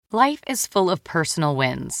Life is full of personal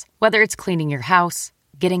wins, whether it's cleaning your house,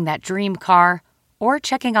 getting that dream car, or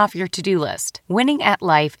checking off your to-do list. Winning at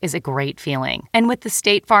life is a great feeling. And with the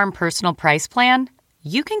State Farm Personal Price Plan,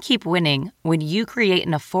 you can keep winning when you create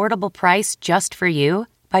an affordable price just for you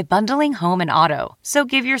by bundling home and auto. So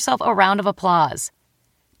give yourself a round of applause.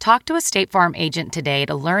 Talk to a State Farm agent today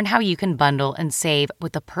to learn how you can bundle and save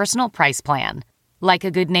with the Personal Price Plan. Like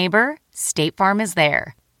a good neighbor, State Farm is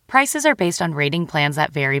there. Prices are based on rating plans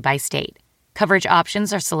that vary by state. Coverage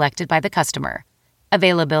options are selected by the customer.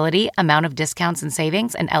 Availability, amount of discounts and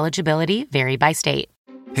savings, and eligibility vary by state.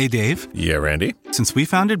 Hey, Dave. Yeah, Randy? Since we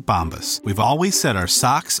founded Bombas, we've always said our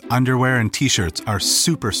socks, underwear, and T-shirts are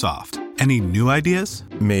super soft. Any new ideas?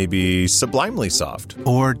 Maybe sublimely soft.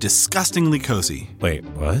 Or disgustingly cozy. Wait,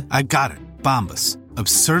 what? I got it. Bombas.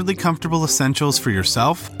 Absurdly comfortable essentials for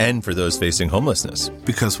yourself and for those facing homelessness.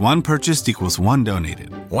 Because one purchased equals one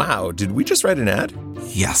donated. Wow, did we just write an ad?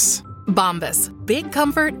 Yes. Bombas. Big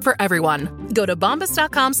comfort for everyone. Go to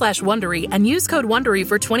bombas.com/Wondery and use code Wondery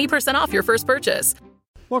for 20% off your first purchase.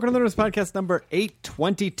 Welcome to the Nerdist Podcast number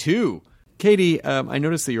 822. Katie, I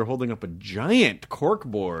noticed that you're holding up a giant cork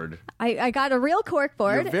board. I got a real cork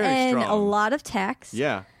board and strong. a lot of text.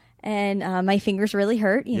 Yeah. And my fingers really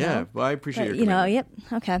hurt. You know. Well, I appreciate your commitment. Yep.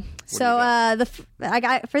 Okay. So I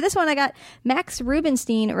got for this one, I got Max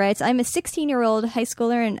Rubenstein writes, I'm a 16-year-old high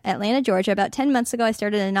schooler in Atlanta, Georgia. About 10 months ago, I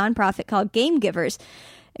started a nonprofit called Game Givers.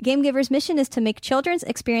 Game Givers' mission is to make children's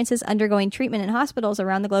experiences undergoing treatment in hospitals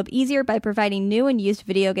around the globe easier by providing new and used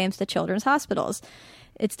video games to children's hospitals.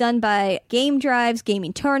 It's done by game drives,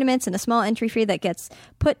 gaming tournaments, and a small entry fee that gets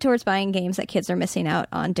put towards buying games that kids are missing out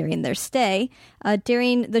on during their stay.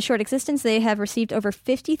 During the short existence, they have received over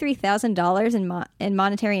 $53,000 in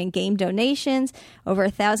monetary and game donations, over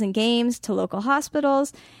 1,000 games to local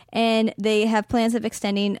hospitals, and they have plans of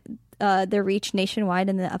extending their reach nationwide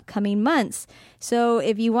in the upcoming months. So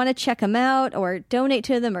if you want to check them out or donate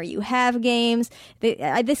to them or you have games,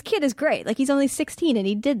 this kid is great. Like, he's only 16 and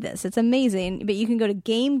he did this. It's amazing. But you can go to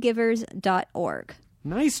gamegivers.org.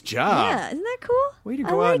 Nice job. Yeah, isn't that cool? Way to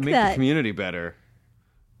go out and make the community better.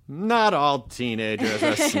 Not all teenagers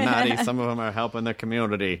are snotty. Some of them are helping the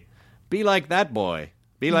community. Be like that boy.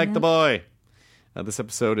 Be like the boy. This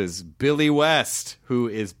episode is Billy West,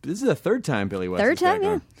 this is the third time Billy West Third is time, back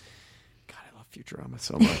yeah. on. Futurama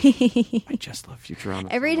so much. I just love Futurama.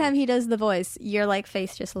 Every so time much. he does the voice, your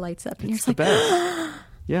face just lights up. And It's you're the best.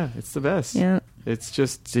 Yeah, it's the best. Yeah. It's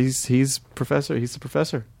just he's professor. He's the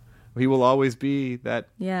professor. He will always be that.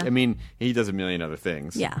 Yeah. I mean, he does a million other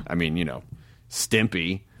things. Yeah. I mean,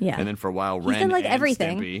 Stimpy. Yeah. And then for a while, He's Ren done like and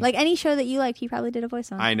everything. Stimpy. Like any show that you liked, he probably did a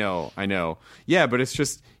voice on. I know. Yeah, but it's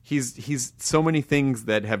just he's so many things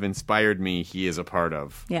that have inspired me. He is a part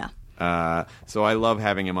of. Yeah. So I love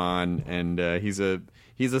having him on, and he's a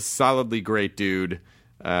solidly great dude,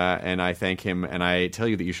 and I thank him. And I tell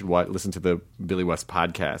you that you should listen to the Billy West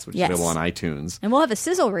podcast, which is available on iTunes. And we'll have a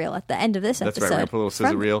sizzle reel at the end of this That's episode. right. We're going to put a little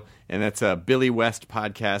sizzle reel, and that's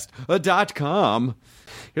BillyWestPodcast.com.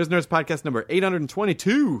 Here's Nerdist Podcast number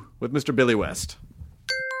 822 with Mr. Billy West.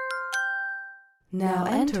 Now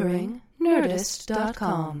entering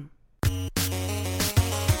Nerdist.com.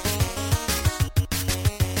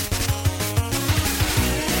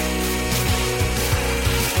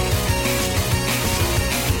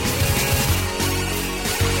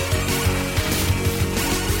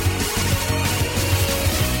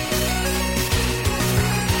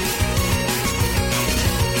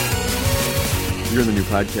 You're in the new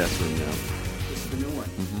podcast room now. This is the new one.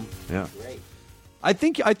 Mm-hmm. Yeah. Great. I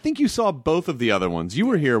think you saw both of the other ones. You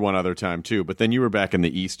were here one other time too, but then you were back in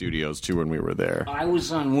the E studios too when we were there. I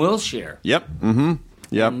was on Wilshire. Yep. Mm-hmm.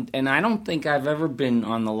 Yep. And I don't think I've ever been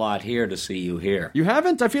on the lot here to see you here. You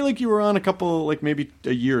haven't? I feel like you were on a couple, like maybe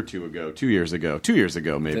a year or two ago. 2 years ago. 2 years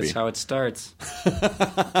ago, maybe. That's how it starts.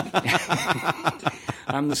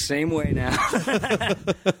 I'm the same way now.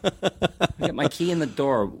 I got my key in the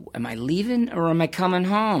door. Am I leaving or am I coming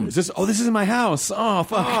home? This is my house. Oh,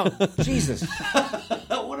 fuck. Oh, Jesus.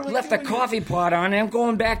 Left the coffee pot on and I'm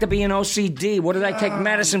going back to being OCD. What did I take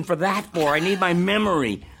medicine for that for? I need my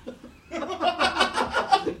memory.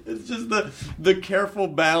 It's just the careful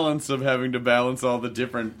balance of having to balance all the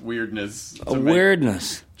different weirdness.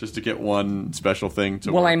 Weirdness. Just to get one special thing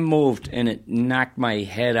to Well, work. I moved and it knocked my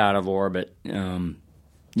head out of orbit. I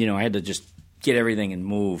had to just get everything and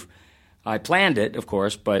move. I planned it, of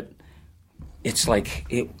course, but it's like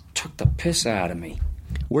it took the piss out of me.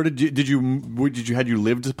 Where had you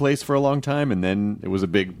lived a place for a long time and then it was a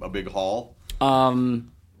big haul?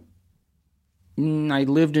 I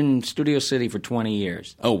lived in Studio City for 20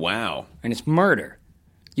 years. Oh, wow. And it's murder.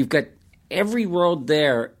 You've got every road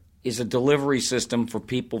there is a delivery system for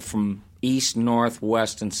people from east, north,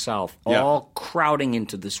 west, and south, all crowding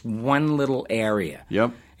into this one little area.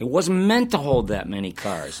 Yep. It wasn't meant to hold that many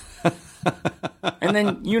cars. And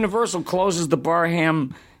then Universal closes the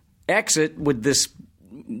Barham exit with this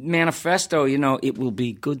manifesto, it will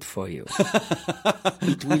be good for you.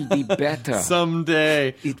 It will be better.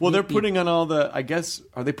 Someday. They're putting on all the, I guess,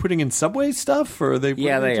 are they putting in Subway stuff? Or are they?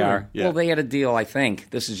 Yeah, they are. Yeah. Well, they had a deal, I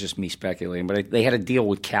think. This is just me speculating, but they had a deal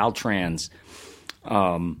with Caltrans.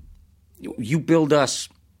 You build us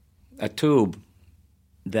a tube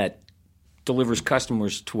that delivers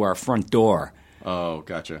customers to our front door. Oh,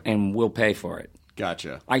 gotcha. And we'll pay for it.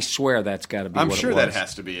 Gotcha. I swear that's got to be I'm what sure it was. that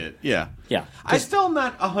has to be it. Yeah. Yeah. I'm still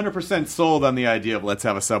not 100% sold on the idea of let's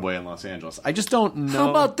have a Subway in Los Angeles. I just don't know. How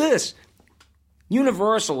about this?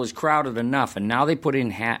 Universal is crowded enough, and now they put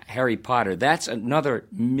in Harry Potter. That's another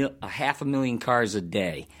 500,000 cars a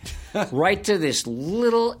day. Right to this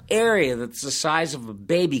little area that's the size of a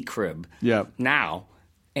baby crib. Yep. Now.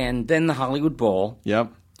 And then the Hollywood Bowl.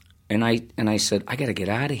 Yep. And I said, I got to get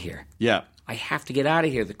out of here. Yeah. I have to get out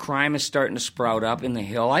of here. The crime is starting to sprout up in the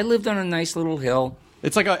hill. I lived on a nice little hill.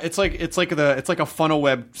 It's like a funnel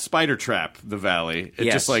web spider trap. The valley.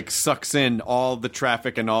 It just like sucks in all the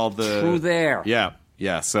traffic and all the through there. Yeah,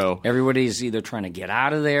 yeah. So everybody's either trying to get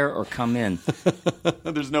out of there or come in.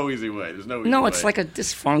 There's no easy way. No, it's like a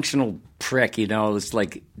dysfunctional prick. It's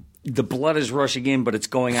like the blood is rushing in, but it's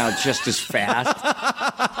going out just as fast.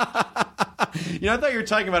 I thought you were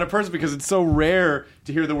talking about a person because it's so rare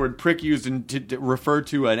to hear the word prick used and to refer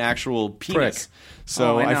to an actual penis. Prick.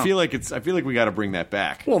 So I feel like we got to bring that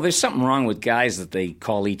back. Well, there's something wrong with guys that they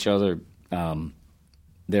call each other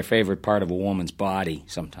their favorite part of a woman's body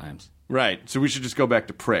sometimes. Right. So we should just go back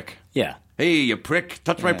to prick. Yeah. Hey, you prick!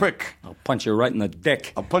 Touch my prick! I'll punch you right in the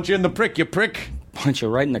dick. I'll punch you in the prick, you prick! Punch you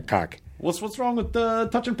right in the cock. What's wrong with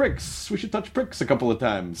touching pricks? We should touch pricks a couple of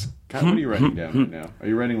times. God, what are you writing down right now? Are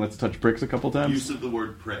you writing let's touch pricks a couple of times? Use of the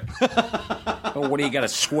word prick. Oh, what do you got, a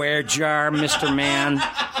swear jar, Mr. Man?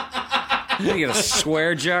 What, you got a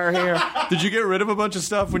swear jar here? Did you get rid of a bunch of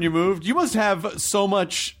stuff when you moved? You must have so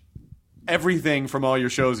much everything from all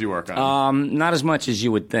your shows you work on. Not as much as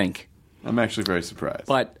you would think. I'm actually very surprised.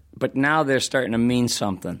 But now they're starting to mean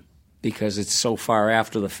something. Because it's so far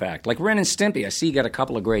after the fact. Like Ren and Stimpy, I see you got a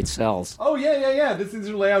couple of great cells. Oh, yeah. These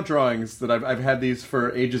are layout drawings that I've had these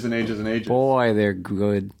for ages and ages and ages. Boy, they're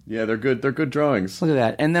good. Yeah, they're good. They're good drawings. Look at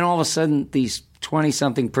that. And then all of a sudden, these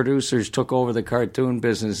 20-something producers took over the cartoon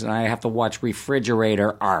business, and I have to watch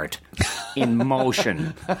refrigerator art in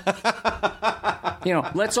motion.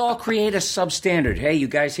 Let's all create a substandard. Hey, you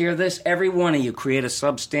guys hear this? Every one of you create a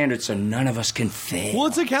substandard so none of us can fail. Well,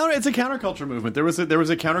 it's a counterculture movement. There was a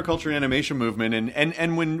counterculture animation movement,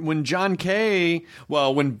 and when John Kay,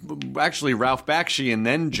 when actually Ralph Bakshi and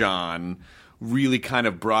then John really kind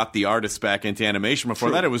of brought the artists back into animation.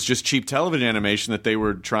 Before that, it was just cheap television animation that they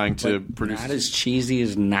were trying to produce. Not as cheesy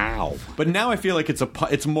as now. But now I feel like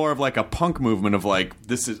it's more of like a punk movement of like,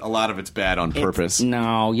 this is a lot of it's bad on purpose.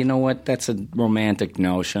 No, you know what? That's a romantic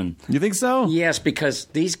notion. You think so? Yes, because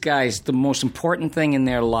these guys, the most important thing in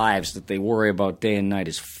their lives that they worry about day and night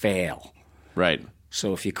is fail. Right.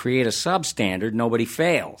 So if you create a substandard, nobody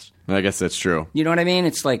fails. I guess that's true. You know what I mean?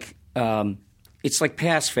 It's like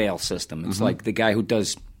pass-fail system. It's like the guy who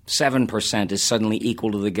does 7% is suddenly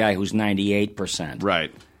equal to the guy who's 98%.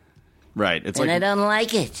 Right. It's I don't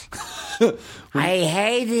like it. I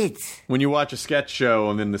hate it. When you watch a sketch show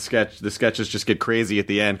and then the sketches just get crazy at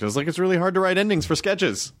the end because it's really hard to write endings for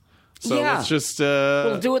sketches. So let's just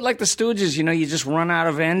well, do it like the Stooges. You just run out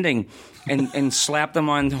of ending and slap them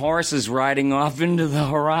on horses riding off into the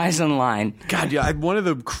horizon line. God, yeah, one of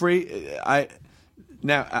the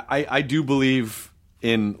I do believe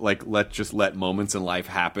in let's let moments in life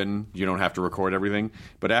happen. You don't have to record everything.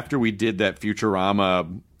 But after we did that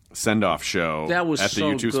Futurama send-off show that was at the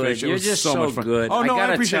so YouTube good. station, You're it was just so so much fun. good. Oh no, I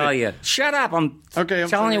gotta tell it. you. Shut up! I'm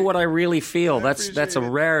telling you what I really feel. That's a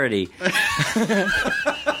rarity.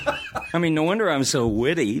 I mean, no wonder I'm so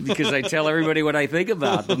witty because I tell everybody what I think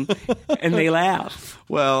about them, and they laugh.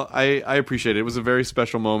 Well, I appreciate it. It was a very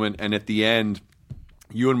special moment, and at the end,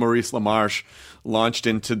 you and Maurice LaMarche launched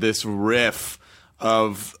into this riff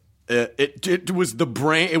of it was the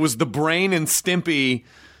brain. It was the brain and Stimpy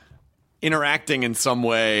interacting in some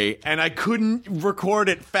way, and I couldn't record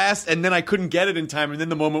it fast, and then I couldn't get it in time, and then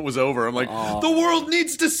the moment was over. I'm like, the world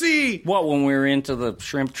needs to see. What, when we were into the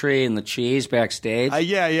shrimp tree and the cheese backstage?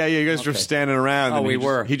 Yeah. You guys were standing around. Oh,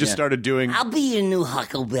 and he just started doing. I'll be your new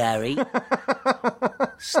Huckleberry.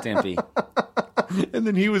 Stimpy. And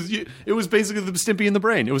then it was basically the Stimpy and the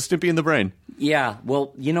Brain. It was Stimpy and the Brain. Yeah,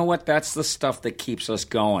 well, you know what? That's the stuff that keeps us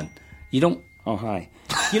going. You don't... Oh, hi.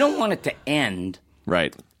 You don't want it to end.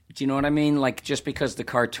 Right. Do you know what I mean? Like, just because the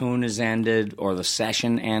cartoon is ended or the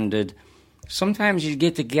session ended, sometimes you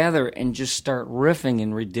get together and just start riffing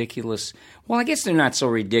in ridiculous... Well, I guess they're not so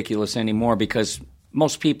ridiculous anymore because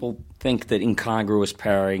most people think that incongruous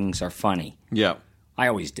pairings are funny. Yeah. I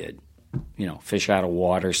always did. You know, fish out of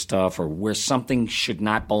water stuff or where something should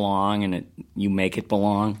not belong and you make it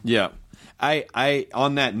belong. Yeah. I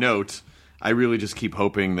on that note, I really just keep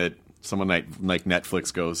hoping that someone like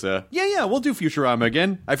Netflix goes, yeah, we'll do Futurama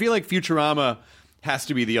again. I feel like Futurama has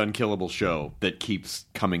to be the unkillable show that keeps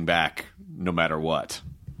coming back no matter what.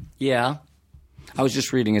 Yeah. I was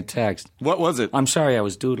just reading a text. What was it? I'm sorry, I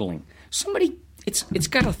was doodling. Somebody, it's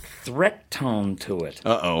got a threat tone to it.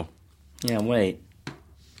 Uh-oh. Yeah, wait.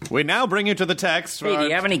 We now bring you to the text. Hey, do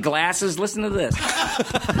you have any glasses? Listen to this.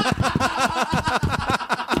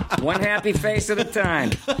 One happy face at a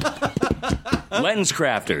time. Lens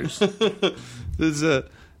crafters. This is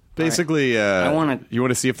basically. Right. You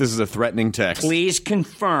want to see if this is a threatening text? Please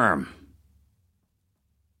confirm.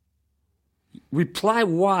 Reply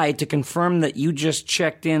Y to confirm that you just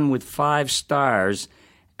checked in with 5 stars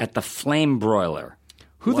at the Flame Broiler,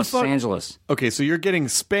 Los Angeles. Okay, so you're getting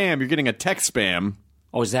spam. You're getting a text spam.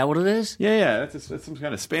 Oh, is that what it is? Yeah. That's some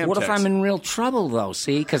kind of spam. What text. if I'm in real trouble though?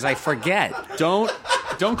 See, because I forget. Don't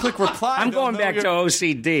click reply. I'm going back to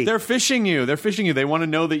OCD. They're phishing you. They want to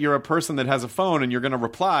know that you're a person that has a phone, and you're going to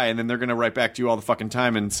reply, and then they're going to write back to you all the fucking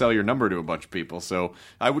time and sell your number to a bunch of people. So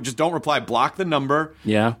I would just don't reply. Block the number.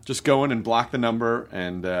 Yeah. Just go in and block the number,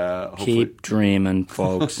 and hopefully... Keep dreaming,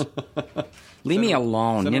 folks. Leave me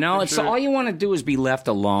alone. You know, it's all you want to do is be left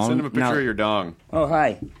alone. Send him a picture of your dong. Oh,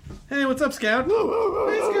 hi. Hey, what's up, Scout? Hey,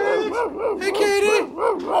 Scout. Hey, Katie.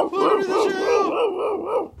 Welcome to the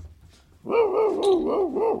show.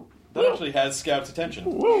 That actually has Scout's attention,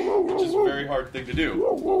 which is a very hard thing to do.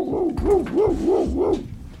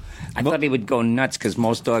 I thought he would go nuts because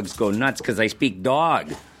most dogs go nuts because I speak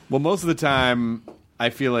dog. Well, most of the time,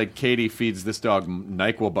 I feel like Katie feeds this dog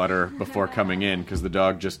NyQuil butter before coming in because the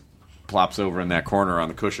dog just plops over in that corner on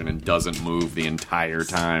the cushion and doesn't move the entire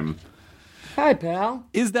time. Hi, pal.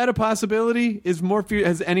 Is that a possibility?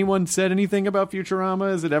 Has anyone said anything about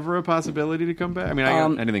Futurama? Is it ever a possibility to come back? I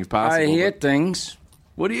mean, anything's possible. I hear things.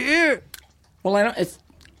 What do you hear? Well, I don't.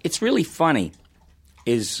 It's really funny.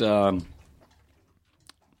 Is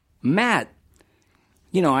Matt?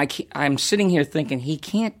 You know, I'm sitting here thinking he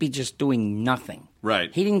can't be just doing nothing.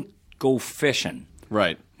 Right. He didn't go fishing.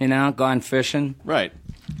 Right. You know, gone fishing. Right.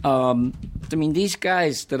 I mean, these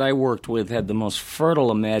guys that I worked with had the most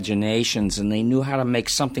fertile imaginations, and they knew how to make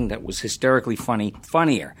something that was hysterically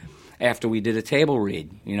funnier. After we did a table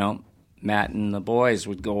read, you know, Matt and the boys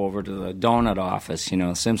would go over to the donut office, you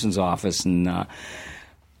know, Simpson's office, and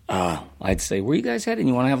I'd say, "Where you guys headed?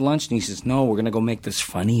 You want to have lunch?" And he says, "No, we're going to go make this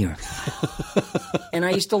funnier." And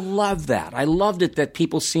I used to love that. I loved it that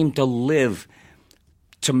people seemed to live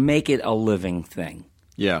to make it a living thing.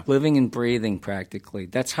 Yeah. Living and breathing, practically.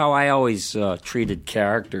 That's how I always treated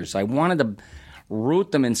characters. I wanted to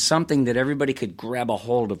root them in something that everybody could grab a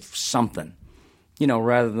hold of something, you know,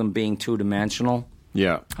 rather than being two-dimensional.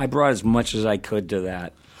 Yeah. I brought as much as I could to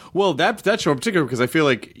that. Well, that show in particular, because I feel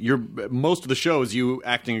like most of the show is you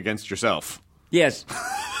acting against yourself. Yes.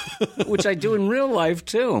 Which I do in real life,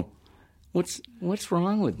 too. What's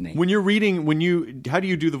wrong with me? When you're reading, how do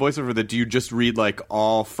you do the voiceover? That do you just read like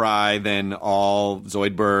all Fry, then all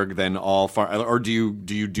Zoidberg, then all Far, or do you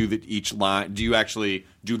do each line? Do you actually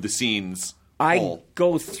do the scenes? I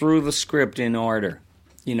go through the script in order.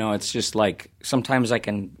 You know, it's just like sometimes I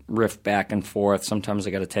can riff back and forth. Sometimes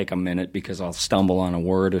I got to take a minute because I'll stumble on a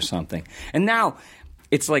word or something. And now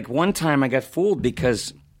it's like one time I got fooled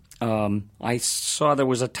because I saw there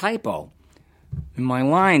was a typo in my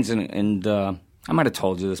lines, and I might have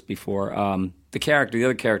told you this before. The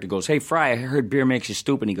other character goes, "Hey, Fry, I heard beer makes you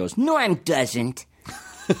stupid." And he goes, "No, it doesn't."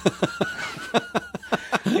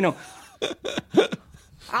 You know,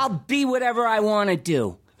 I'll be whatever I want to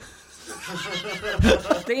do.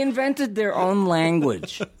 They invented their own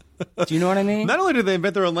language. Do you know what I mean? Not only did they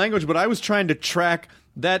invent their own language, but I was trying to track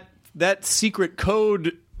that secret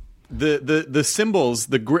code, the symbols,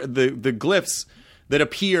 the glyphs that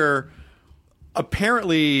appear.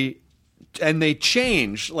 Apparently, and they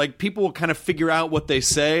change. Like, people will kind of figure out what they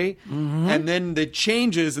say, and then it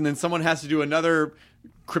changes, and then someone has to do another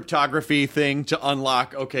cryptography thing to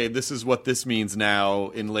unlock, okay, this is what this means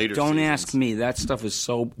now in later Don't seasons. ask me. That stuff is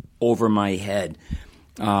so over my head.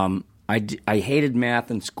 I hated math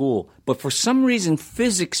in school, but for some reason,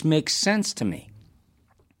 physics makes sense to me.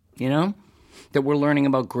 You know? that we're learning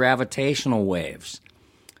about gravitational waves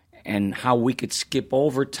and how we could skip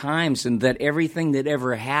over times, and that everything that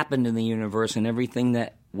ever happened in the universe and everything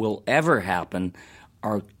that will ever happen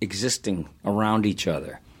are existing around each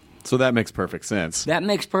other. So that makes perfect sense. That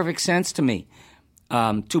makes perfect sense to me.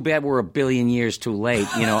 Too bad we're a billion years too late.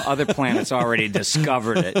 Other planets already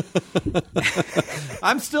discovered it.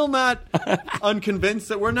 I'm still not unconvinced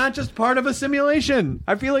that we're not just part of a simulation.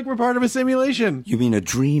 I feel like we're part of a simulation. You mean a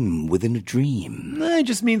dream within a dream? I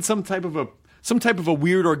just mean some type of a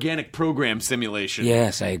weird organic program simulation.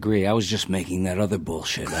 Yes, I agree. I was just making that other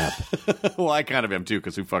bullshit up. Well, I kind of am too,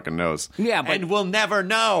 because who fucking knows? Yeah, but and we'll never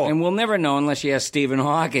know. And we'll never know unless you ask Stephen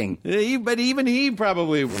Hawking. But even he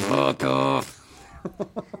probably fuck off.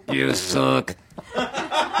 You suck.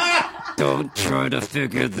 Don't try to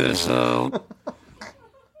figure this out.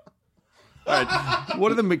 All right.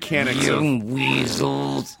 What are the mechanics Young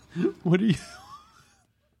weasels. What are you...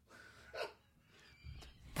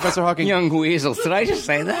 Professor Hawking. Young weasels. Did I just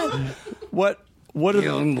say that? What are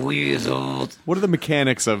Young weasels. What are the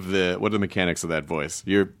mechanics of that voice?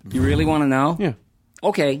 You really want to know? Yeah.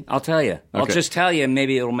 Okay, I'll tell you. I'll Okay. just tell you,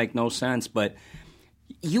 maybe it'll make no sense, but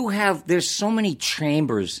there's so many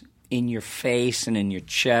chambers in your face and in your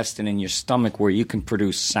chest and in your stomach where you can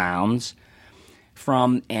produce sounds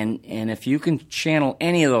from, and if you can channel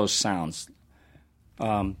any of those sounds,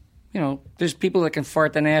 there's people that can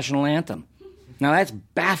fart the national anthem. Now, that's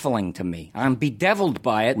baffling to me. I'm bedeviled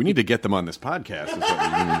by it. We need to get them on this podcast. Is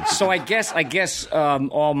what we need. So I guess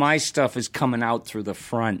all my stuff is coming out through the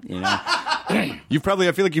front, I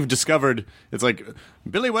feel like you've discovered, it's like,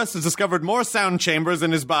 Billy West has discovered more sound chambers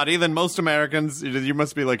in his body than most Americans. You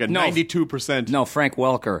must be like a 92%. No, Frank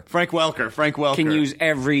Welker. Frank Welker. Can use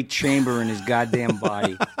every chamber in his goddamn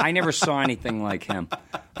body. I never saw anything like him.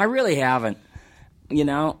 I really haven't.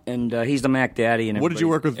 And he's the Mac Daddy. And what did you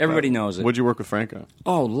work with? Everybody knows it. What did you work with Frank on?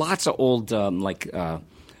 Oh, lots of old, not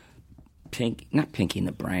Pinky and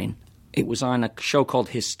the Brain. It was on a show called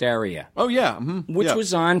Hysteria. Oh, yeah. Mm-hmm. Which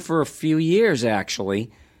was on for a few years,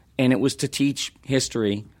 actually. And it was to teach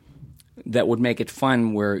history that would make it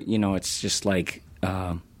fun where, it's just like,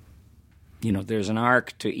 there's an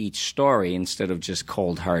arc to each story instead of just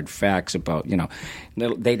cold, hard facts about,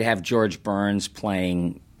 they'd have George Burns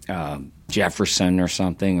playing Jefferson or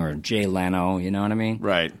something, or Jay Leno, you know what I mean?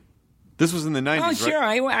 Right. This was in the 90s, Oh, sure.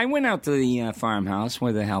 right? I went out to the farmhouse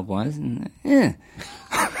where the help was. And, yeah.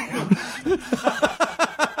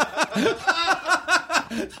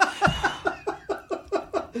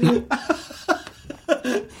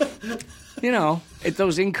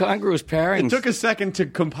 Those incongruous pairings. It took a second to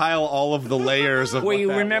compile all of the layers of well, what you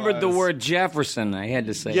that remembered was. the word Jefferson. I had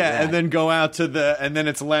to say yeah, that. and then go out to and then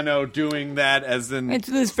it's Leno doing that as in... And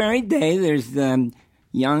to this very day, there's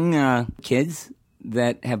young kids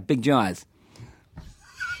that have big jaws.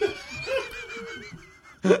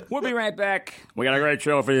 We'll be right back. We got a great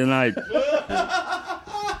show for you tonight.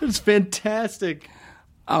 It's fantastic.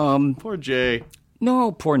 Poor Jay.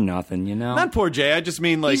 No, poor nothing, Not poor Jay. I just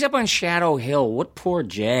mean like... He's up on Shadow Hill. What poor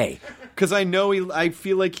Jay? Because I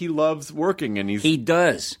feel like he loves working, and he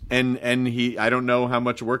does. And I don't know how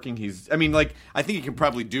much working he's... I mean, like, I think he can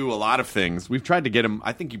probably do a lot of things. We've tried to get him...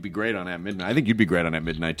 I think you'd be great on At Midnight. I think you'd be great on At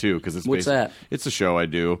Midnight, too, because it's... What's that? It's a show I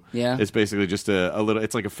do. Yeah? It's basically just a little...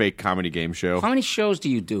 It's like a fake comedy game show. How many shows do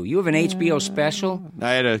you do? You have an HBO special?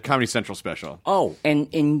 I had a Comedy Central special. Oh,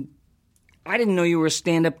 and I didn't know you were a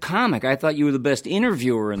stand-up comic. I thought you were the best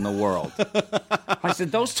interviewer in the world. I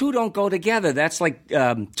said, those two don't go together. That's like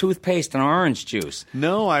toothpaste and orange juice.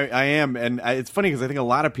 No, I am. And it's funny because I think a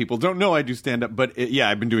lot of people don't know I do stand-up. But,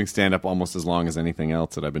 I've been doing stand-up almost as long as anything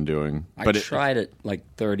else that I've been doing. I tried it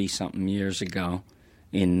like 30-something years ago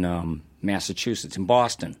in Massachusetts, in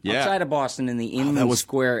Boston. Yeah. Outside of Boston, in the Inman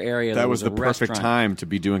Square area. That was the perfect time to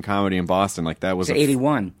be doing comedy in Boston. Like that was... It's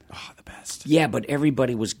 81. Oh, the best. Yeah, but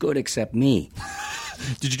everybody was good except me.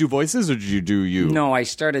 Did you do voices or did you do you? No, I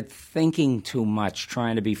started thinking too much,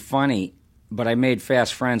 trying to be funny. But I made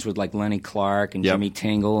fast friends with like Lenny Clark and Jimmy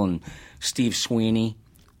Tingle and Steve Sweeney,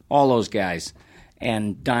 all those guys,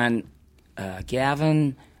 and Don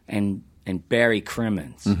Gavin and Barry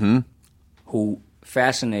Crimmins, who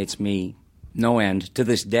fascinates me no end to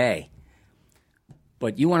this day.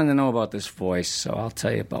 But you wanted to know about this voice, so I'll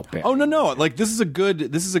tell you about Barry. Oh no! Like this is a good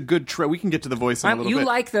we can get to the voice in a little bit. You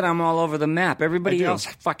like that I'm all over the map. Everybody else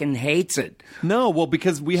fucking hates it. No, well,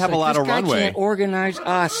 because we have a lot of runway. This guy can't organize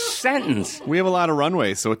a sentence. We have a lot of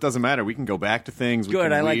runway, so it doesn't matter. We can go back to things. We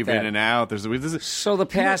can weave in and out. So the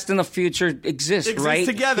past and the future exist right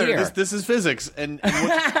together. here. This is physics, and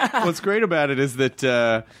what's great about it is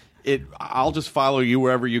that I'll just follow you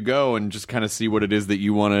wherever you go and just kind of see what it is that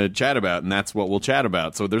you want to chat about, and that's what we'll chat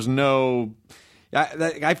about. So there's no...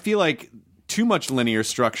 I feel like too much linear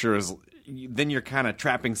structure is... Then you're kind of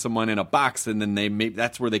trapping someone in a box, and then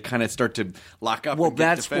that's where they kind of start to lock up. Well, and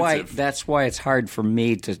get defensive. that's why it's hard for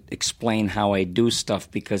me to explain how I do stuff,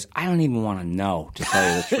 because I don't even want to know, to tell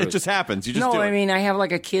you the truth. It just happens. You just do it. I mean, I have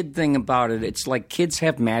like a kid thing about it. It's like kids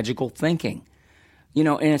have magical thinking,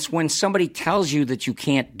 and it's when somebody tells you that you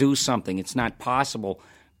can't do something, it's not possible,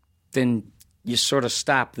 then you sort of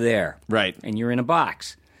stop there, right? And you're in a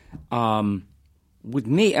box. With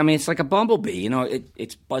me, I mean, it's like a bumblebee.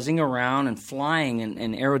 It's buzzing around and flying,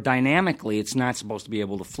 and aerodynamically, it's not supposed to be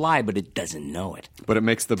able to fly, but it doesn't know it. But it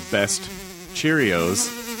makes the best Cheerios.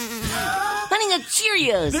 Running of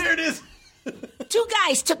Cheerios. There it is. 2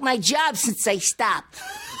 guys took my job since I stopped.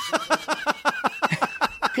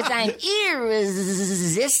 Because I'm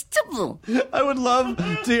irresistible. I would love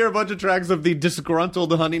to hear a bunch of tracks of the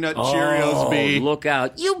disgruntled Honey Nut Cheerios bee. Look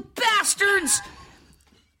out. You bastards!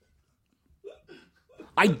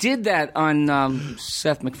 I did that on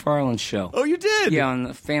Seth MacFarlane's show. Oh, you did? Yeah, on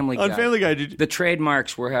the Family Guy. On Family Guy, did you? The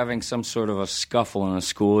trademarks were having some sort of a scuffle in a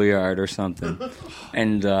schoolyard or something,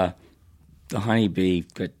 and the honeybee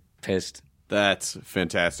got pissed. That's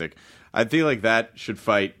fantastic. I feel like that should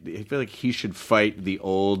fight. I feel like he should fight the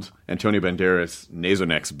old Antonio Banderas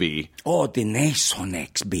Nasonex bee. Oh, the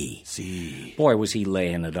Nasonex bee. See. Boy, was he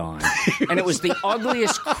laying it on. And it was the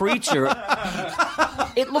ugliest creature.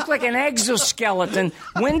 It looked like an exoskeleton.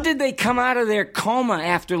 When did they come out of their coma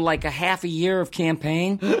after like a half a year of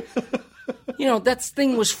campaign? That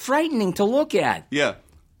thing was frightening to look at. Yeah.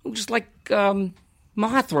 It was like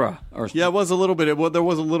Mothra. Yeah, it was a little bit. There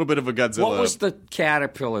was a little bit of a Godzilla. What was the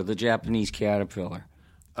caterpillar, the Japanese caterpillar?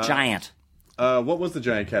 Giant. What was the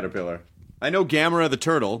giant caterpillar? I know Gamera the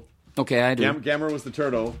turtle. Okay, I do. Gamera was the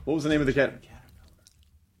turtle. What was the name of the cat?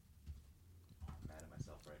 I'm mad at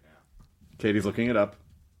myself right now. Katie's looking it up.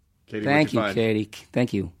 Katie, thank you, Katie.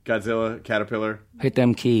 Thank you. Godzilla, caterpillar. Hit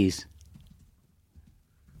them keys.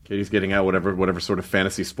 Katie's getting out whatever sort of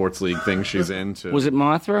fantasy sports league thing she's in. Was it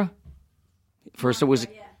Mothra? First it was...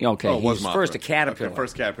 Okay, it was Mothra. First a caterpillar. Okay,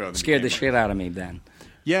 first caterpillar. Scared the shit out of me then.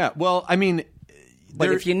 Yeah, well, I mean...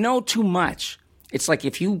 But if you know too much, it's like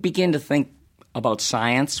if you begin to think about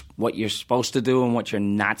science, what you're supposed to do and what you're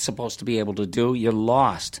not supposed to be able to do, you're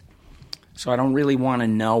lost. So I don't really want to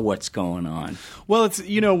know what's going on. Well, it's,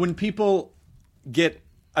 when people get...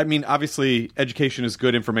 I mean, obviously, education is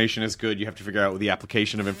good, information is good. You have to figure out the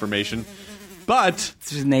application of information. But...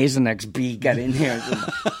 This Nasonex bee got in here.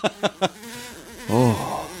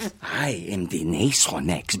 Oh, I am the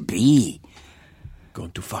Nasonex bee.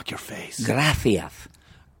 Going to fuck your face. Gracias.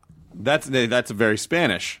 That's very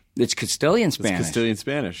Spanish. It's Castilian Spanish. It's Castilian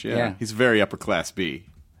Spanish, yeah. He's very upper class bee.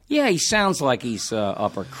 Yeah, he sounds like he's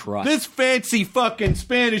upper crust. This fancy fucking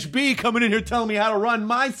Spanish bee coming in here telling me how to run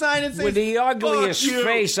my sinuses. With the ugliest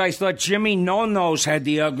face. I thought Jimmy No-Nos had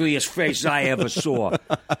the ugliest face I ever saw.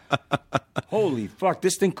 Holy fuck,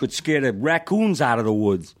 this thing could scare the raccoons out of the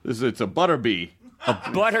woods. It's a butter bee.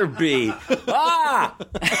 A butter bee. Ah!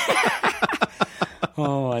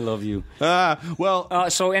 Oh, I love you.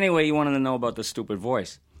 So anyway, you wanted to know about the stupid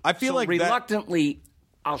voice. I feel like reluctantly,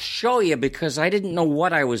 I'll show you because I didn't know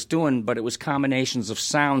what I was doing, but it was combinations of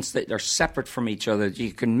sounds that are separate from each other that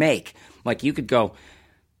you can make. Like you could go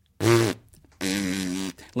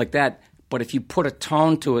like that, but if you put a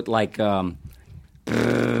tone to it like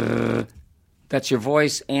that's your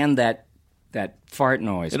voice and that fart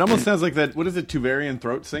noise. It almost sounds like that. What is it? Tuvarian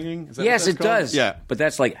throat singing? Is that yes, it does. Yeah, but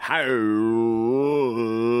that's like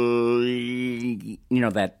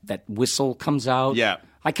that whistle comes out. Yeah,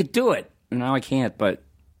 I could do it. Now I can't. But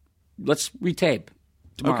let's retape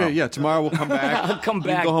tomorrow. Okay, yeah, tomorrow we'll come back. I'll come back.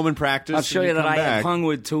 You can go home and practice. I'll show you that I have hung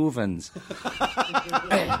with Tuvans.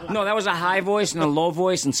 No, that was a high voice and a low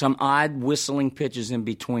voice and some odd whistling pitches in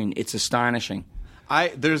between. It's astonishing.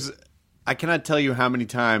 I cannot tell you how many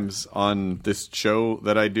times on this show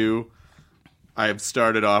that I do, I have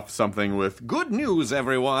started off something with, good news,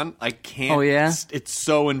 everyone. I can't. Oh, yeah? It's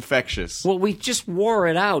so infectious. Well, we just wore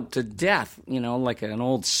it out to death, like an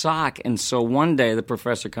old sock. And so one day the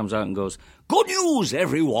professor comes out and goes, good news,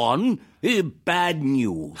 everyone. Bad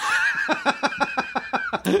news.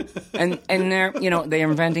 and they're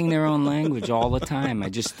inventing their own language all the time. I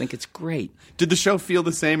just think it's great. Did the show feel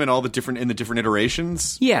the same in the different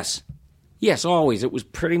iterations? Yes. Yes, always. It was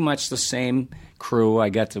pretty much the same crew. I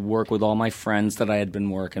got to work with all my friends that I had been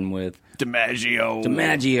working with.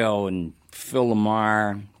 DiMaggio and Phil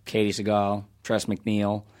LaMarche, Katie Segal, Tress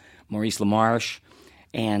MacNeille, Maurice LaMarche,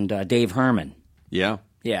 and Dave Herman. Yeah.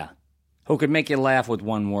 Yeah. who could make you laugh with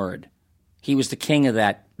one word. He was the king of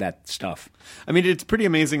that stuff. I mean, it's pretty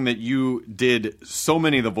amazing that you did so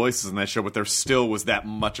many of the voices in that show, but there still was that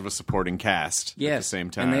much of a supporting cast at the same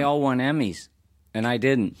time. And they all won Emmys, and I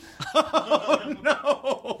didn't. Oh,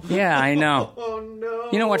 no. Yeah, I know. Oh, no.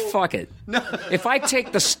 You know what? Fuck it. No. If I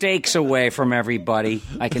take the stakes away from everybody,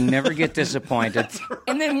 I can never get disappointed. Right.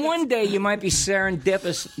 And then one day you might be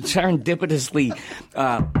serendipitously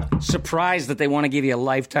surprised that they want to give you a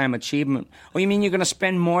lifetime achievement. Oh, you mean you're going to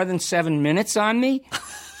spend more than 7 minutes on me?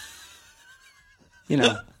 You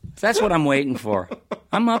know, that's what I'm waiting for.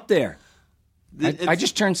 I'm up there. I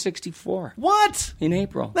just turned 64. What? In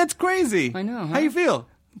April. That's crazy. I know. Huh? How you feel?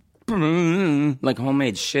 Like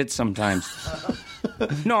homemade shit sometimes.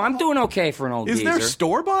 No, I'm doing okay for an old geezer. Is there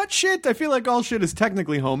store-bought shit? I feel like all shit is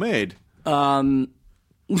technically homemade. I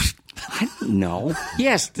don't know.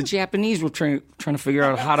 Yes, the Japanese were trying to figure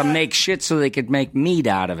out how to make shit so they could make meat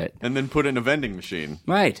out of it. And then put it in a vending machine.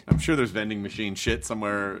 Right. I'm sure there's vending machine shit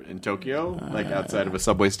somewhere in Tokyo, like outside of a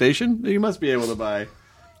subway station. You must be able to buy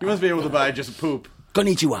just poop.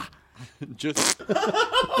 Konnichiwa. Just...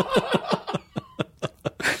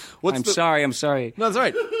 I'm sorry. No, that's all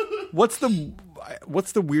right. What's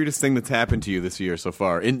the weirdest thing that's happened to you this year so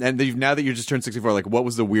far? Now that you just turned 64, like, what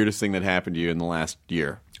was the weirdest thing that happened to you in the last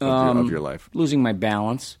year of your life? Losing my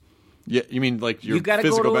balance. Yeah, you mean like your you gotta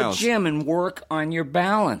physical go to balance? a gym and work on your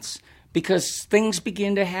balance because things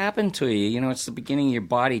begin to happen to you. You know, it's the beginning of your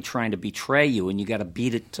body trying to betray you, and you got to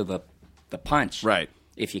beat it to the punch, right?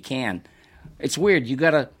 If you can. It's weird. You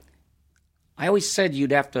gotta. I always said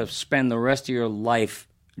you'd have to spend the rest of your life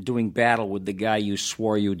doing battle with the guy you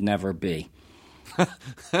swore you'd never be. Do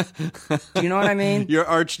you know what I mean?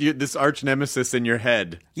 This arch nemesis in your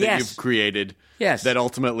head that you've created. Yes. That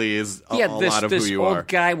ultimately is a lot of who you are. This old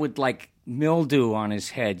guy with like mildew on his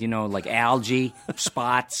head, you know, like algae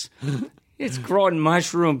spots. It's growing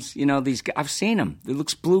mushrooms. You know, these guys, I've seen them. It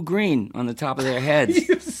looks blue-green on the top of their heads.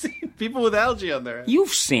 You've seen people with algae on their head. You've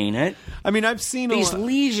seen it. I mean, I've seen these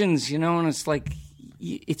lesions, you know, and it's like,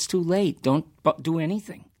 it's too late. Don't do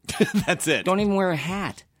anything. That's it. Don't even wear a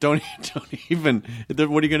hat. Don't even.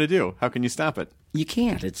 What are you going to do? How can you stop it? You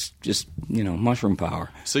can't. It's just, you know, mushroom power.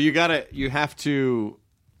 So you have to,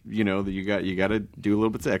 you know, you got to do a little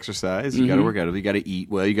bit of exercise. You got to work out. You got to eat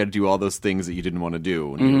well. You got to do all those things that you didn't want to do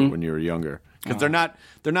when you were younger because they're not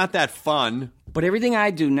that fun. But everything I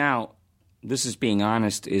do now, this is being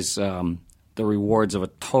honest, is the rewards of a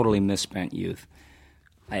totally misspent youth.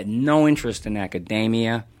 I had no interest in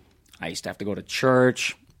academia. I used to have to go to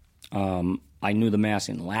church. I knew the Mass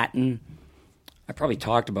in Latin. I probably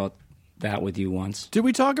talked about that with you once. Did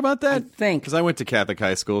we talk about that? I think. Because I went to Catholic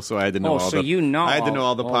high school, so I had to know I had to know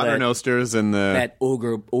all the paternosters and the... That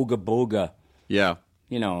ooga booga. Yeah.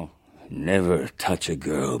 You know, never touch a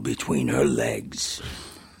girl between her legs.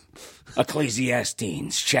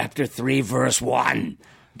 Ecclesiastes, chapter 3, verse 1.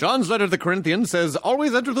 John's letter to the Corinthians says,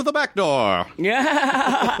 always enter through the back door.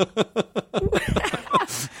 Yeah.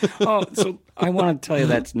 Oh, so I want to tell you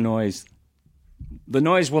that's noise. The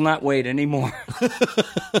noise will not wait anymore.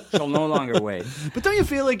 Shall no longer wait. But don't you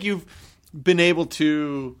feel like you've been able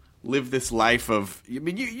to live this life of... I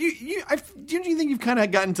mean, do you think you've kind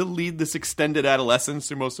of gotten to lead this extended adolescence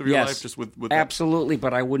through most of your life? Just with absolutely,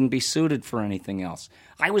 but I wouldn't be suited for anything else.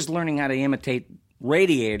 I was learning how to imitate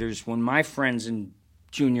radiators when my friends in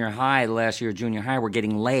last year junior high, were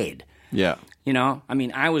getting laid. Yeah. You know? I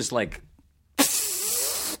mean, I was like...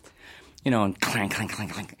 You know, and clang, clang, clang,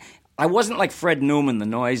 clang. I wasn't like Fred Newman, the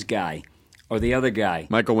noise guy, or the other guy.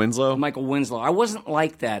 Michael Winslow? Michael Winslow. I wasn't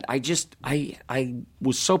like that. I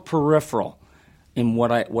was so peripheral in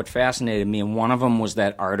what fascinated me, and one of them was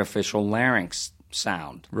that artificial larynx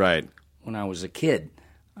sound. Right. When I was a kid.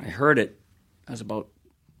 I heard it. I was about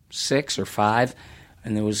 6 or 5,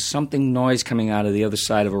 and there was something noise coming out of the other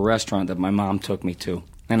side of a restaurant that my mom took me to.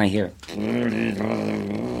 And I hear it.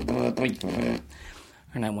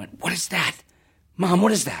 And I went, what is that? Mom,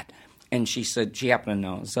 what is that? And she said, she happened to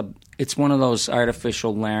know. It's one of those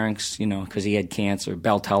artificial larynx, you know, because he had cancer,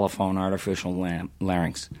 Bell Telephone artificial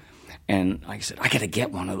larynx. And I said, I got to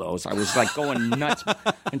get one of those. I was like going nuts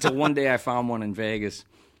until one day I found one in Vegas.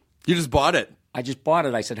 You just bought it? I just bought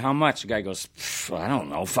it. I said, how much? The guy goes, I don't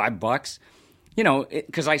know, $5. You know,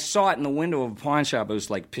 because I saw it in the window of a pawn shop. It was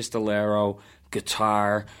like pistolero,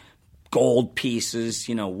 guitar, gold pieces,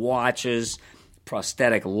 you know, watches,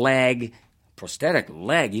 prosthetic leg. Prosthetic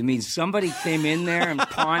leg? You mean somebody came in there and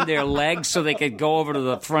pawned their leg so they could go over to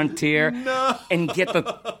the frontier and get the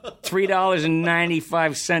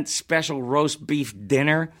 $3.95 special roast beef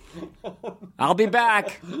dinner? I'll be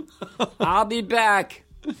back.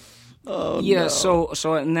 Yeah, so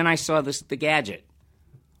and then I saw the gadget,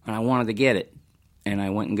 and I wanted to get it, and I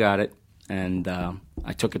went and got it, and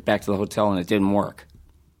I took it back to the hotel, and it didn't work.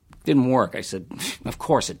 Didn't work. I said, of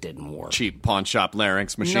course it didn't work. Cheap pawn shop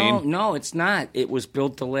larynx machine. No, it's not. It was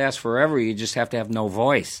built to last forever. You just have to have no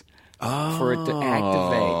voice for it to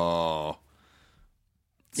activate. Oh.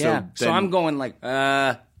 Yeah, so I'm going like,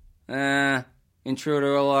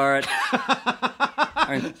 intruder alert.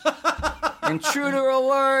 Intruder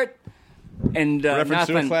alert. And reference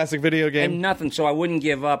nothing, to a classic video game. And nothing. So I wouldn't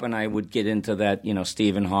give up, and I would get into that,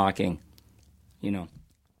 Stephen Hawking.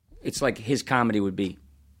 It's like his comedy would be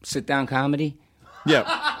sit-down comedy.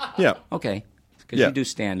 Yeah. Okay. Because you do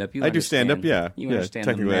stand-up. I do stand-up, yeah. You understand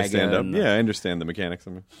technically the I stand-up. mega Yeah, I understand the mechanics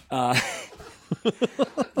of it.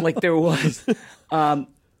 like there was. And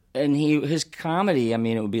his comedy, it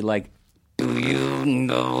would be like, do you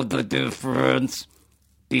know the difference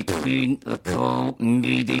between a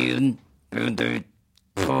comedian and a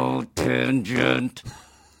cotangent?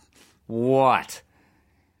 What?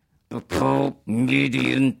 The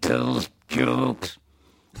comedian tells jokes.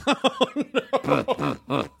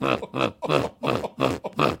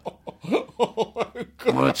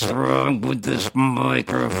 What's wrong with this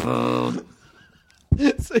microphone?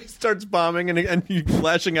 So he starts bombing and you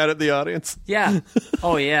flashing out at the audience. Yeah.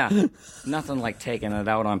 Oh, yeah. Nothing like taking it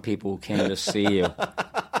out on people who came to see you.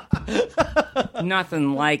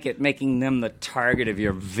 Nothing like it making them the target of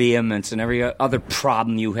your vehemence and every other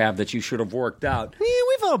problem you have that you should have worked out. Yeah,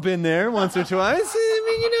 we've all been there once or twice.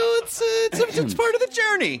 It's part of the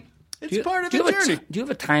journey. It's part of the journey. Do you have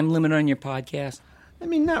a time limit on your podcast?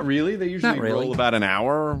 Not really. They usually roll about an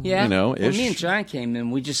hour, yeah. Ish. When me and John came in,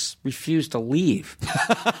 we just refused to leave.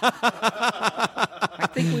 I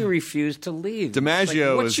think we refused to leave.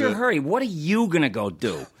 DiMaggio what's your hurry? What are you going to go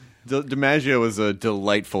do? DiMaggio is a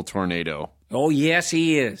delightful tornado. Oh, yes,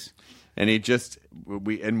 he is. And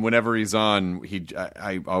and whenever he's on,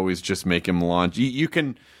 I always just make him launch. You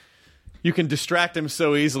can distract him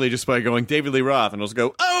so easily just by going David Lee Roth, and he'll just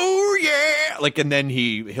go, oh yeah, and then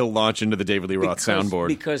he'll launch into the David Lee Roth soundboard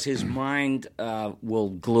because his mind will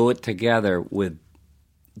glue it together with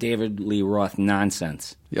David Lee Roth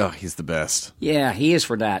nonsense. Oh, he's the best. Yeah, he is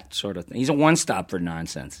for that sort of thing. He's a one-stop for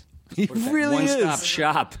nonsense. He really is. One-stop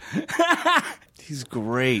shop. He's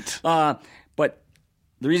great. But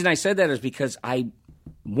the reason I said that is because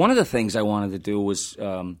one of the things I wanted to do was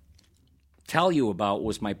tell you about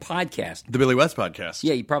was my podcast. The Billy West podcast.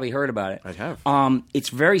 Yeah, you probably heard about it. I have. It's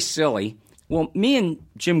very silly. Well, me and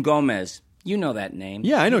Jim Gomez, you know that name.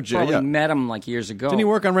 Yeah, I know Jim. Probably met him like years ago. Didn't he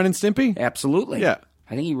work on Ren and Stimpy? Absolutely. Yeah.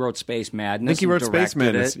 I think he wrote Space Madness. I think he wrote Space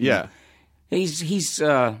Madness. Yeah. He's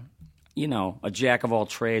a jack of all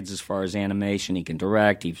trades as far as animation. He can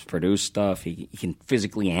direct. He's produced stuff. He can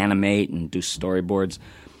physically animate and do storyboards.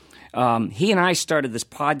 He and I started this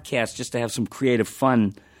podcast just to have some creative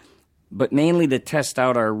fun, but mainly to test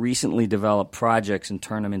out our recently developed projects and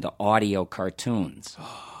turn them into audio cartoons.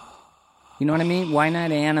 You know what I mean? Why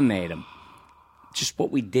not animate them? Just what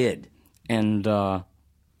we did. And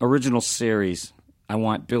original series, I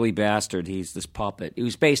want Billy Bastard. He's this puppet. It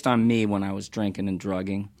was based on me when I was drinking and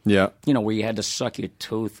drugging. Yeah. Where you had to suck your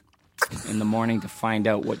tooth in the morning to find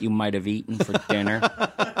out what you might have eaten for dinner.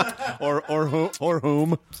 or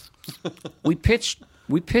whom. We pitched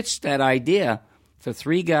that idea for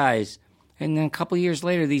 3 guys, and then a couple years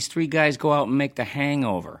later, these 3 guys go out and make The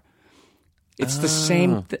Hangover. It's the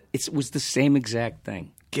same. It was the same exact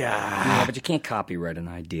thing. God. Yeah, but you can't copyright an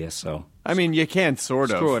idea, so. You can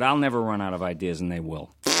sort of. Screw it. I'll never run out of ideas, and they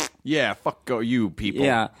will. Yeah, fuck you people.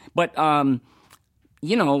 Yeah, but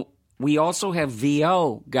we also have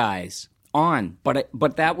VO guys on, but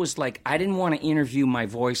that was like I didn't want to interview my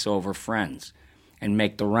voiceover friends and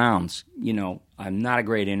make the rounds. I'm not a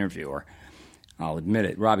great interviewer. I'll admit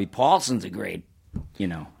it. Robbie Paulson's a great,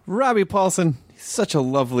 Robbie Paulson, he's such a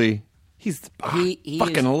lovely. He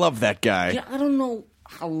fucking love that guy. Yeah, I don't know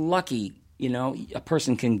how lucky, a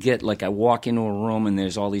person can get. Like I walk into a room and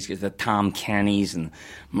there's all these guys, the Tom Kennys and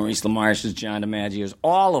Maurice LaMarche's, John DiMaggio's,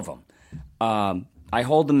 all of them. I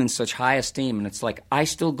hold them in such high esteem, and it's like I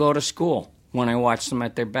still go to school when I watch them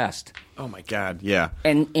at their best. Oh my God, yeah.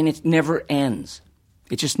 And it never ends.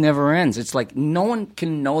 It just never ends. It's like no one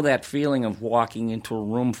can know that feeling of walking into a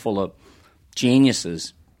room full of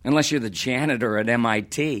geniuses unless you're the janitor at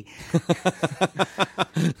MIT.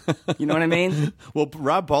 You know what I mean? Well,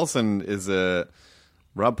 Rob Paulson has the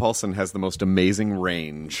most amazing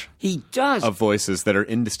range. He does. Of voices that are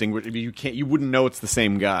indistinguishable. You wouldn't know it's the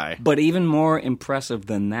same guy. But even more impressive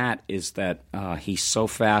than that is that he's so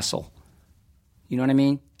facile. You know what I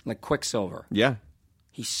mean? Like Quicksilver. Yeah.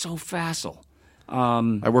 He's so facile.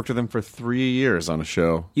 I worked with him for 3 years on a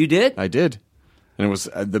show. You did? I did. And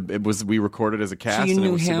it was we recorded as a cast. So you and knew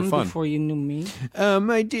it was him super fun. before you knew me?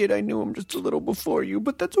 I did. I knew him just a little before you,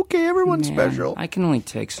 but that's okay. Everyone's special. I can only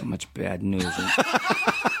take so much bad news.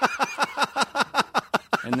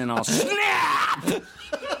 And then I'll snap!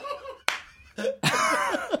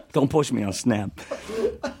 Don't push me, I'll snap.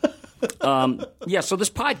 So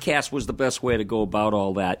this podcast was the best way to go about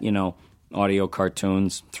all that, audio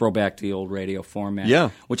cartoons, throw back to the old radio format.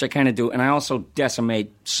 Yeah. Which I kind of do. And I also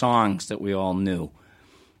decimate songs that we all knew.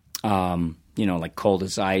 Like Cold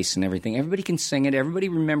as Ice and everything. Everybody can sing it. Everybody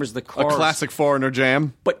remembers the chorus. A classic Foreigner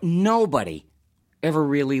jam. But nobody ever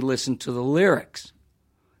really listened to the lyrics.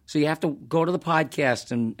 So you have to go to the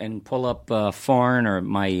podcast and pull up Foreigner,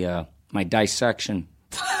 my dissection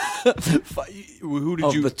Who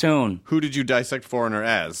did the tune. Who did you dissect Foreigner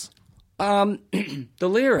as? The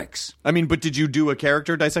lyrics. I mean, but did you do a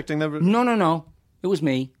character dissecting them? No. It was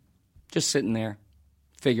me, just sitting there,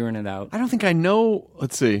 figuring it out. I don't think I know.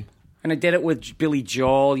 Let's see. And I did it with Billy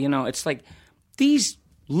Joel. It's like these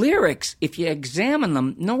lyrics, if you examine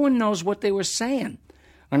them, no one knows what they were saying.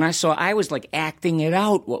 And I was like acting it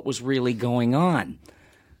out, what was really going on.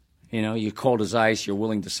 You're cold as ice, you're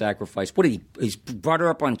willing to sacrifice. What, he's brought her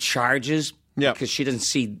up on charges? Yeah. Because she doesn't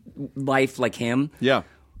see life like him? Yeah.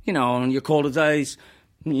 And you're cold as ice,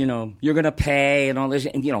 you're going to pay and all this,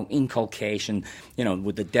 and, inculcation,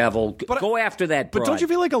 with the devil. Go after that broad. But don't you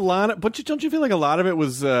feel like a lot of it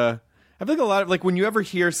was, I feel like a lot of, like when you ever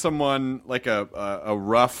hear someone like a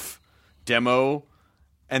rough demo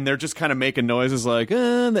and they're just kind of making noises like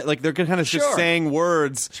they're kind of just saying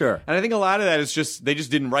words. Sure. And I think a lot of that is just, they just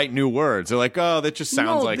didn't write new words. They're like, oh, that just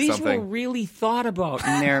sounds like something. These were really thought about,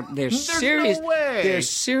 and they're serious. No way. They're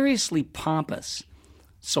seriously pompous.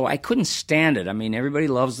 So I couldn't stand it. I mean, everybody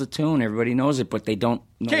loves the tune. Everybody knows it, but they don't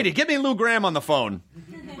know. Katie, get me Lou Graham on the phone.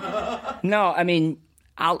 No, I mean,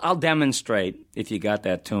 I'll demonstrate if you got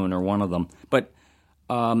that tune or one of them. But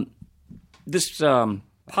this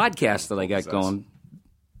podcast that I got going,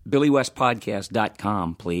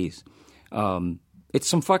 BillyWestPodcast.com, please. It's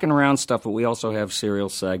some fucking around stuff, but we also have serial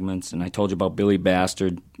segments. And I told you about Billy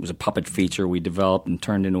Bastard. It was a puppet feature we developed and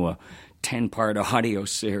turned into a 10-part audio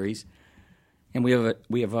series. And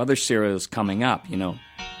we have other serials coming up, Okay.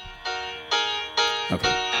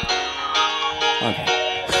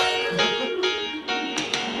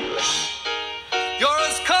 You're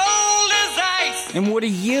as cold as ice. And what are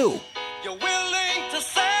you? You're willing to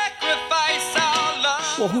sacrifice our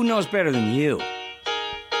love. Well, who knows better than you?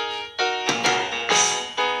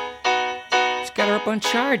 He's got her up on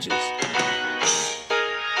charges.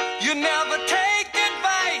 You never take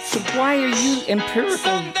advice. So why are you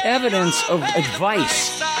empirical evidence of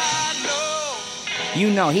advice? He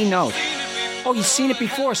knows. Oh, he's seen it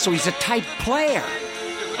before, so he's a type player.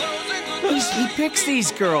 He picks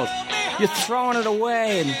these girls. You're throwing it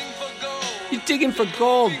away, and you're digging for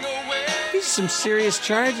gold. These are some serious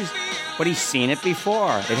charges. But he's seen it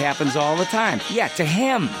before. It happens all the time. Yeah, to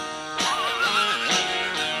him.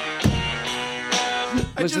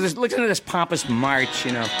 Listen to this pompous march,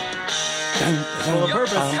 The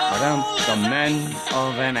men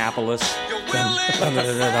of Annapolis.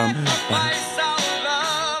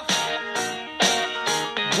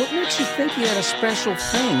 What makes you think you had a special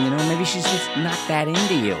thing? Maybe she's just not that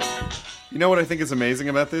into you. You know what I think is amazing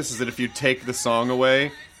about this is that if you take the song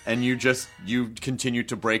away and you continue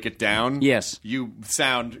to break it down, yes, you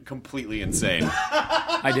sound completely insane.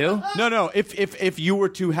 I do? No. If you were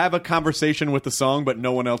to have a conversation with the song but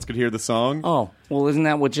no one else could hear the song. Oh, well, isn't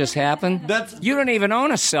that what just happened? You don't even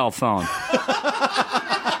own a cell phone.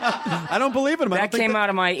 I don't believe in them. That came out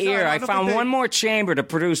of my ear. I found one more chamber to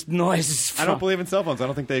produce noises from. I don't believe in cell phones. I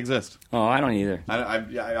don't think they exist. Oh, I don't either.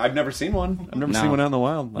 I've never seen one. I've never seen one out in the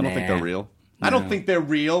wild. I don't think they're real. No. I don't think they're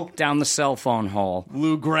real. Down the cell phone hole.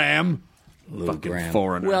 Lou Graham. Fucking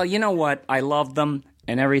Foreigner. Well, you know what? I love them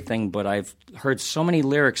and everything, but I've heard so many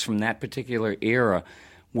lyrics from that particular era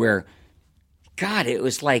where, God, it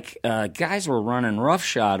was like guys were running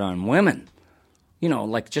roughshod on women.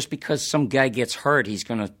 Like just because some guy gets hurt, he's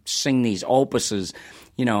going to sing these opuses,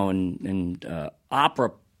 and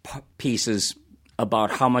opera pieces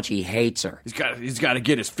about how much he hates her. He's got to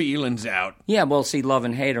get his feelings out. Yeah, well, see, love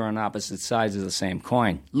and hate are on opposite sides of the same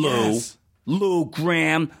coin. Yes. Lou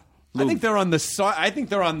Graham. I think they're on the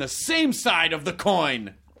same side of the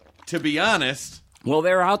coin, to be honest. Well,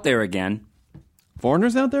 they're out there again.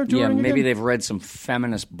 Foreigners out there touring maybe again? They've read some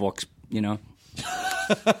feminist books,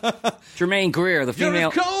 Jermaine Greer, the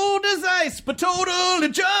female. You're as cold as ice, but totally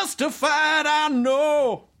justified, I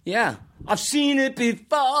know. Yeah. I've seen it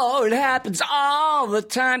before. It happens all the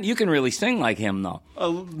time. You can really sing like him, though.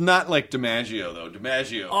 Not like DiMaggio, though.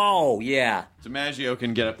 DiMaggio. Oh, yeah. DiMaggio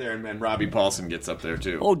can get up there, and Robbie Paulson gets up there,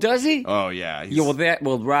 too. Oh, does he? Oh, yeah. Yeah,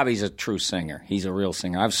 well, Robbie's a true singer. He's a real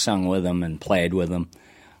singer. I've sung with him and played with him.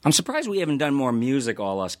 I'm surprised we haven't done more music,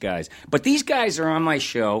 all us guys. But these guys are on my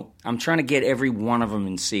show. I'm trying to get every one of them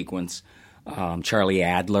in sequence. Charlie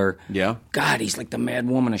Adler. Yeah. God, he's like the mad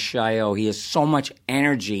woman of Chaillot. He has so much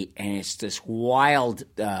energy, and it's this wild,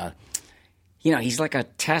 he's like a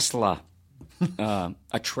Tesla,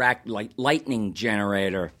 lightning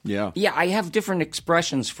generator. Yeah. Yeah, I have different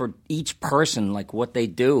expressions for each person, like what they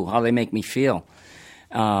do, how they make me feel.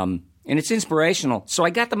 And it's inspirational. So I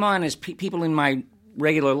got them on as people in my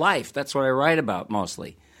regular life. That's what I write about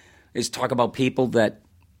mostly, is talk about people that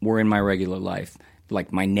were in my regular life,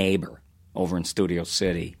 like my neighbor over in Studio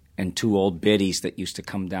City, and two old biddies that used to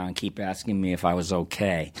come down and keep asking me if I was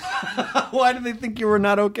okay. Why do they think you were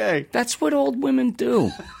not okay? That's what old women do.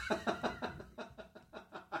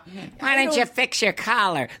 Why don't you fix your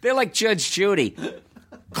collar? They're like Judge Judy.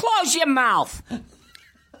 Close your mouth.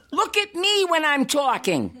 Look at me when I'm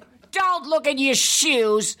talking. Don't look at your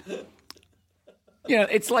shoes.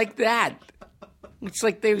 It's like that. It's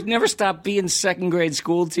like they never stop being second grade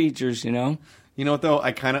school teachers, You know what, though?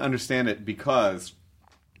 I kind of understand it because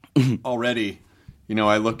already,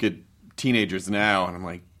 I look at teenagers now and I'm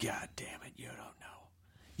like, God damn it, you don't know.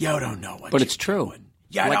 You don't know what But it's true. Doing.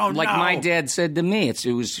 You don't know. Like my dad said to me, it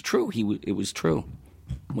was true. It was true.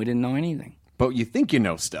 We didn't know anything. But you think you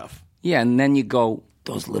know stuff. Yeah, and then you go,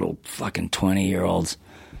 those little fucking 20-year-olds.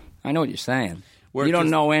 I know what you're saying. You don't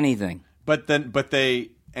know anything. But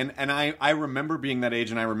they... And I remember being that age,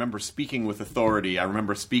 and I remember speaking with authority. I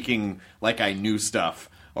remember speaking like I knew stuff,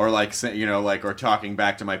 or or talking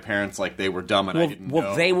back to my parents like they were dumb and I didn't know.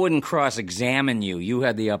 Well, they wouldn't cross-examine you. You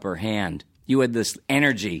had the upper hand. You had this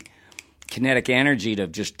energy, kinetic energy to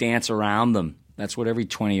just dance around them. That's what every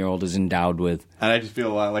 20-year-old is endowed with. And I just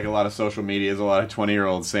feel like a lot of social media is a lot of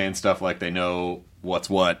 20-year-olds saying stuff like they know what's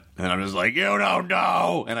what, and I'm just like, you don't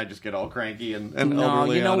know, and I just get all cranky and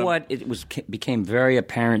no, you know what? It became very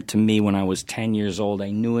apparent to me when I was 10 years old.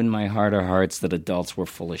 I knew in my heart of hearts that adults were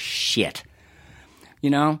full of shit.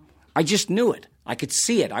 I just knew it. I could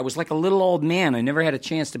see it. I was like a little old man. I never had a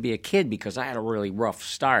chance to be a kid because I had a really rough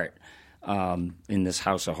start in this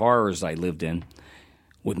house of horrors I lived in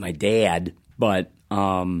with my dad. But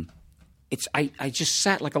I just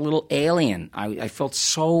sat like a little alien. I felt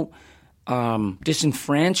so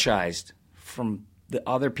disenfranchised from the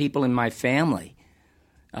other people in my family,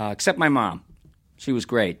 except my mom. She was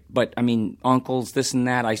great. But, uncles, this and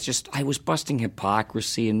that, I was busting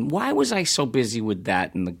hypocrisy. And why was I so busy with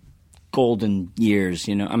that in the golden years,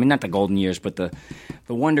 not the golden years, but the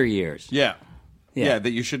wonder years. Yeah. Yeah,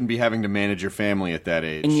 that you shouldn't be having to manage your family at that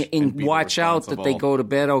age. And watch out that they go to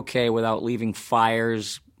bed okay without leaving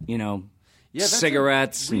fires,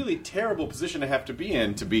 cigarettes. That's a really terrible position to have to be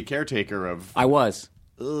in, to be caretaker of. I was.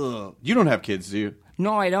 Ugh. You don't have kids, do you?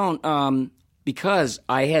 No, I don't. Because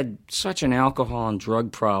I had such an alcohol and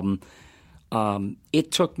drug problem.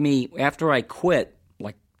 It took me, after I quit,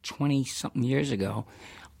 like 20-something years ago,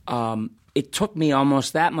 it took me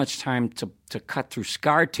almost that much time to cut through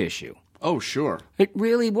scar tissue. Oh, sure. It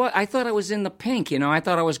really was. I thought I was in the pink, I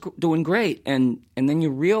thought I was doing great. And then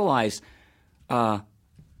you realize I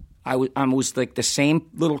was like the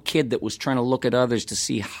same little kid that was trying to look at others to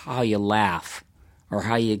see how you laugh or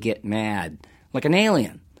how you get mad, like an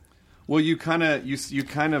alien. Well, you kind of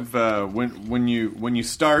when you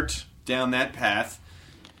start down that path,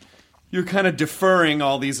 you're kind of deferring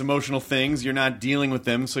all these emotional things. You're not dealing with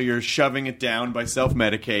them, so you're shoving it down by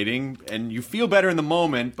self-medicating, and you feel better in the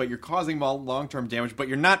moment, but you're causing long-term damage, but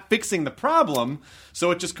you're not fixing the problem,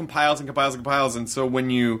 so it just compiles and compiles and compiles. And so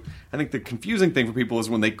I think the confusing thing for people is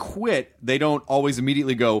when they quit, they don't always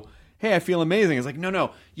immediately go, hey, I feel amazing. It's like,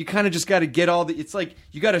 no, you kind of just got to get it's like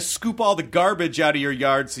you got to scoop all the garbage out of your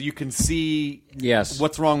yard so you can see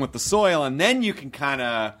what's wrong with the soil, and then you can kind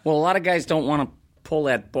of... Well, a lot of guys don't want to pull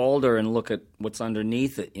that boulder and look at what's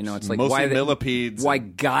underneath it. It's like mostly millipedes. Why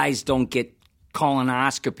guys don't get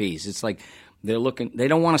colonoscopies. It's like they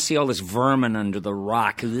don't want to see all this vermin under the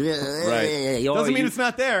rock. Right. Doesn't mean it's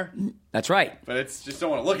not there. That's right. But it's just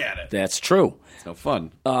don't want to look at it. That's true. It's no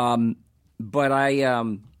fun. But I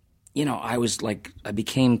was like, I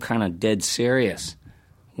became kind of dead serious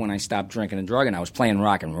when I stopped drinking and drugging. I was playing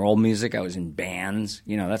rock and roll music. I was in bands.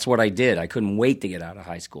 That's what I did. I couldn't wait to get out of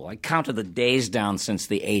high school. I counted the days down since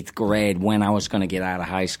the 8th grade when I was going to get out of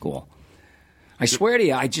high school. I swear to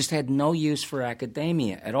you, I just had no use for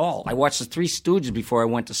academia at all. I watched the Three Stooges before I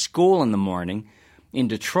went to school in the morning, in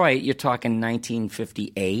Detroit, you're talking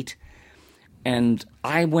 1958. And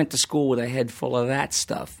I went to school with a head full of that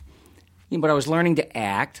stuff. But I was learning to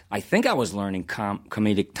act. I think I was learning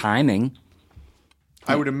comedic timing.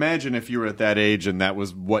 I would imagine if you were at that age and that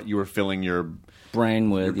was what you were filling your brain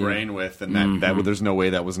with, and that there's no way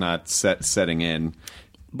that was not setting in.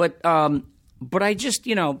 But I just,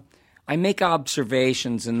 I make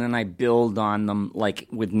observations and then I build on them, like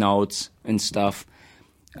with notes and stuff,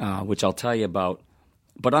 which I'll tell you about.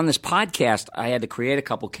 But on this podcast, I had to create a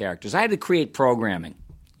couple characters. I had to create programming,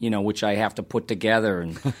 which I have to put together,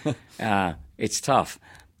 and it's tough.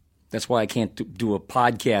 That's why I can't do a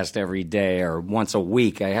podcast every day or once a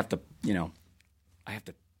week. I have to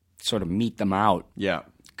sort of meet them out. Yeah.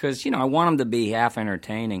 Because, I want them to be half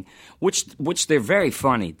entertaining, which they're very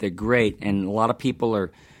funny. They're great, and a lot of people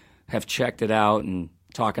have checked it out and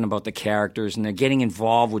talking about the characters, and they're getting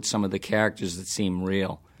involved with some of the characters that seem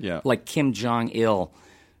real. Yeah. Like Kim Jong-il,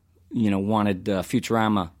 wanted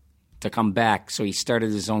Futurama to come back, so he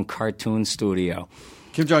started his own cartoon studio.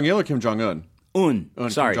 Kim Jong-il or Kim Jong-un?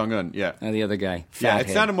 Sorry. Kim Jong-un, yeah. The other guy. Yeah, it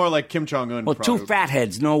sounded more like Kim Jong-un. Well, two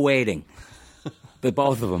fatheads, no waiting. The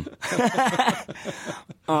both of them.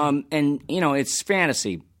 And, it's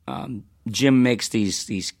fantasy. Jim makes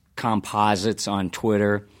these composites on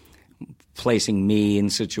Twitter, placing me in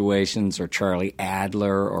situations, or Charlie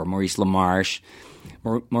Adler, or Maurice LaMarche.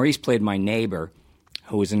 Maurice played my neighbor,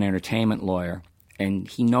 who was an entertainment lawyer, and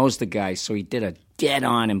he knows the guy, so he did a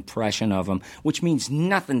dead-on impression of him, which means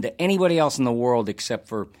nothing to anybody else in the world except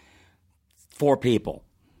for 4 people.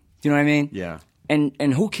 Do you know what I mean? Yeah.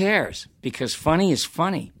 And who cares? Because funny is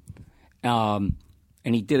funny. And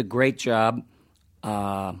he did a great job.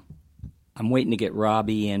 I'm waiting to get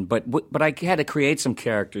Robbie in. But I had to create some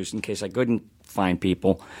characters in case I couldn't find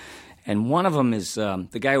people. And one of them is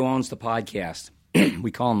the guy who owns the podcast.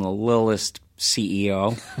 We call him the littlest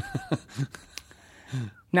CEO.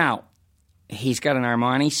 Now, he's got an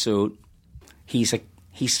Armani suit. He's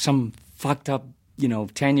some fucked up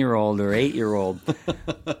 10-year-old or 8-year-old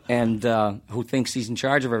and who thinks he's in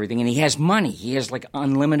charge of everything. And he has money. He has, like,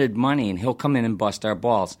 unlimited money, and he'll come in and bust our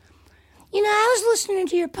balls. I was listening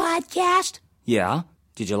to your podcast. Yeah?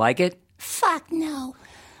 Did you like it? Fuck no.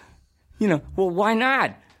 Well, why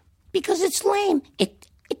not? Because it's lame. It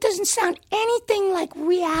doesn't sound anything like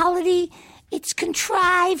reality. It's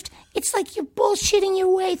contrived. It's like you're bullshitting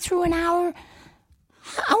your way through an hour.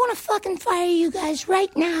 I want to fucking fire you guys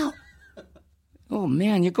right now. Oh,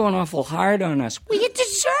 man, you're going awful hard on us. Well, you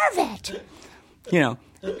deserve it.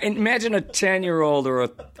 And imagine a 10-year-old or a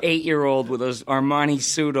 8-year-old with his Armani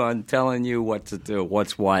suit on telling you what to do,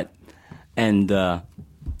 what's what. And,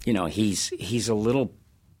 he's a little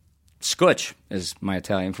scutch, as my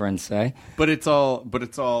Italian friends say. But it's all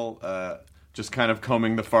just kind of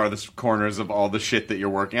combing the farthest corners of all the shit that you're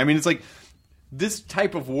working. I mean, it's like this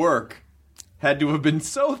type of work had to have been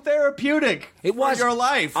so therapeutic for your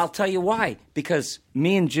life. I'll tell you why. Because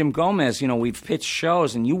me and Jim Gomez, we've pitched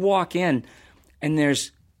shows, and you walk in, and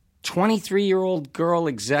there's 23-year-old girl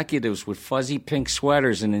executives with fuzzy pink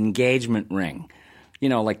sweaters and an engagement ring.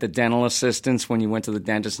 Like the dental assistants when you went to the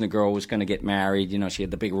dentist and the girl was going to get married. She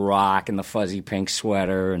had the big rock and the fuzzy pink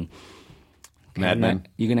sweater. And Mad Men.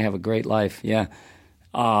 You're going to have a great life, yeah.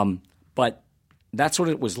 But that's what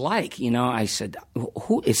it was like. I said,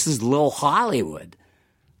 "Who? This is Lil Hollywood."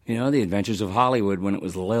 The Adventures of Hollywood when it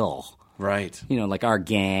was Lil. Right. Like our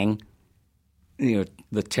gang.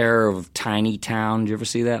 The Terror of Tiny Town. Did you ever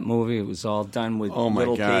see that movie? It was all done with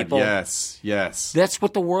little people. Yes. That's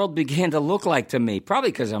what the world began to look like to me.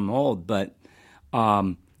 Probably because I'm old, but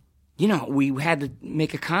we had to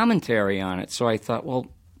make a commentary on it. So I thought, well,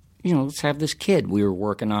 let's have this kid. We were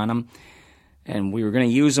working on him. And we were going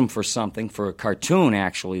to use them for something, for a cartoon,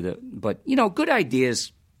 actually. But, good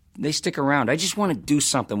ideas, they stick around. I just want to do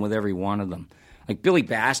something with every one of them. Like Billy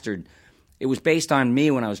Bastard, it was based on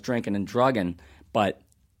me when I was drinking and drugging, but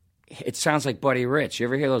it sounds like Buddy Rich. You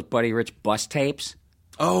ever hear those Buddy Rich bus tapes?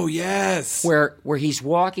 Oh, yes. Where he's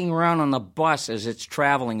walking around on the bus as it's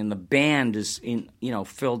traveling, and the band is,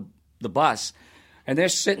 filled the bus. And they're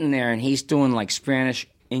sitting there, and he's doing, like, Spanish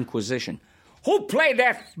Inquisition. Who played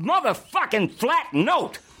that motherfucking flat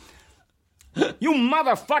note? You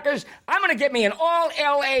motherfuckers! I'm gonna get me an all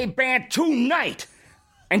L.A. band tonight,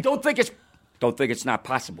 and don't think it's not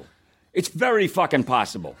possible. It's very fucking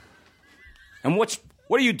possible. And what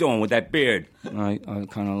are you doing with that beard? I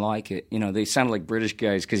kind of like it. They sounded like British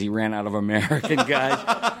guys because he ran out of American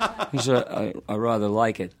guys. He said, I rather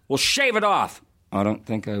like it. Well, shave it off. I don't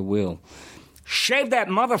think I will. Shave that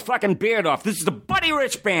motherfucking beard off. This is the Buddy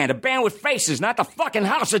Rich Band, a band with faces, not the fucking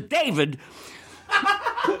House of David.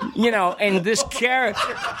 And this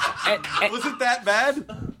character... Was it that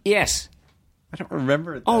bad? Yes. I don't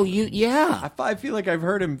remember it. Yeah. I feel like I've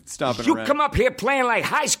heard him stomping You around. come up here playing like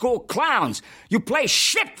high school clowns. You play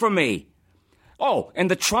shit for me. Oh, and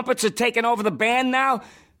the trumpets are taking over the band now?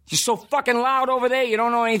 You're so fucking loud over there, you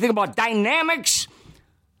don't know anything about dynamics?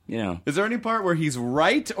 Is there any part where he's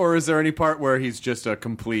right, or is there any part where he's just a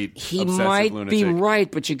complete He obsessive might lunatic? be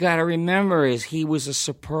right, but you gotta remember he was a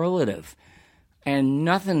superlative. And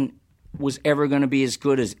nothing was ever going to be as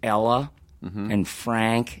good as Ella and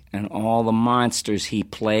Frank and all the monsters he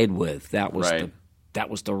played with. That was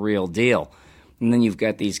the real deal. And then you've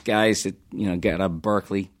got these guys that got a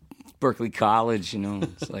Berkeley College.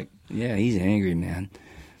 It's like, yeah, he's angry, man.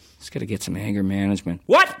 He's got to get some anger management.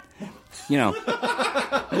 What?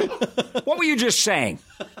 What were you just saying?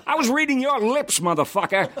 I was reading your lips,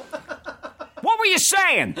 motherfucker. What were you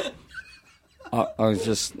saying? I was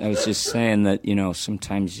just saying that,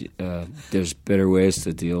 sometimes there's better ways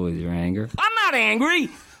to deal with your anger. I'm not angry.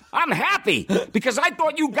 I'm happy because I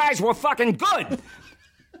thought you guys were fucking good.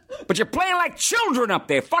 But you're playing like children up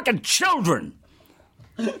there, fucking children.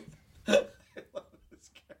 I love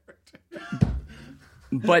this character.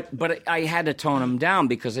 But I had to tone him down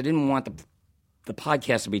because I didn't want the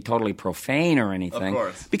podcast to be totally profane or anything. Of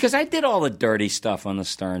course. Because I did all the dirty stuff on the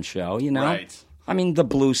Stern Show, Right. I mean, the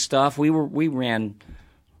blue stuff. We ran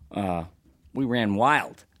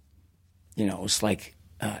wild. It was like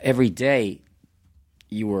every day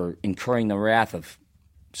you were incurring the wrath of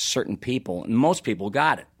certain people, and most people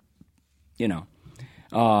got it.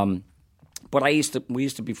 But we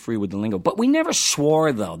used to be free with the lingo, but we never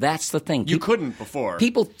swore though. That's the thing. You couldn't before.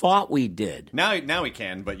 People thought we did. Now we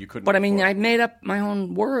can, but you couldn't. But I mean, before. I made up my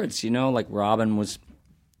own words. Like Robin was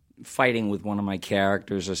fighting with one of my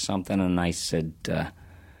characters or something, and I said, it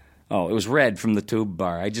was Red from the Tube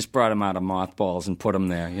Bar. I just brought him out of mothballs and put him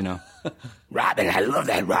there, Robin, I love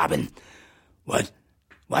that Robin. What?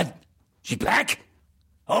 She black?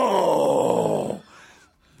 Oh!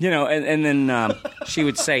 And then she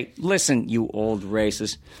would say, listen, you old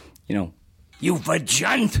racist, you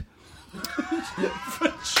vajunt.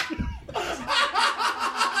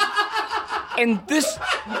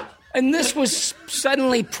 And this was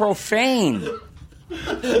suddenly profane.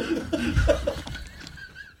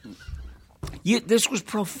 This was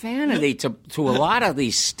profanity to a lot of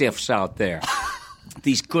these stiffs out there.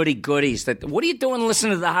 These goody-goodies. What are you doing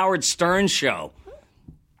listening to the Howard Stern Show?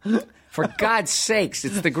 For God's sakes,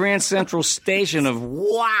 it's the Grand Central Station of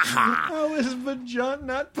Waha. How is vajunt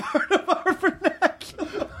not part of our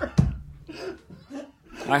vernacular?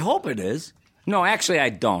 I hope it is. No, actually, I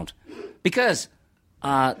don't. Because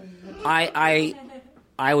I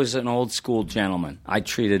was an old school gentleman. I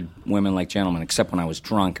treated women like gentlemen, except when I was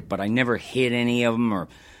drunk. But I never hit any of them, or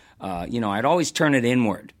I'd always turn it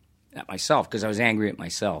inward at myself because I was angry at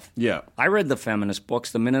myself. Yeah, I read the feminist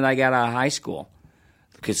books the minute I got out of high school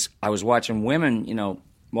because I was watching women,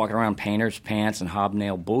 walking around painter's pants and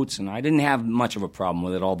hobnail boots, and I didn't have much of a problem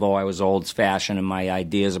with it. Although I was old-fashioned and my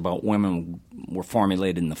ideas about women were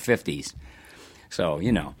formulated in the 50s. So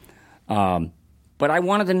but I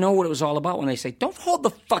wanted to know what it was all about when they say, don't hold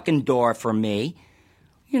the fucking door for me.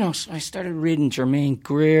 So I started reading Germaine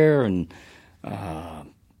Greer and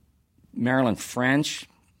Marilyn French.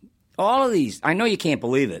 All of these. I know you can't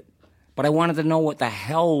believe it, but I wanted to know what the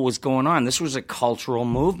hell was going on. This was a cultural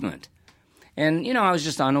movement. And, I was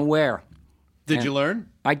just unaware. Did you learn?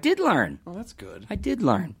 I did learn. Oh, that's good. I did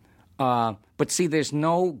learn. But see, there's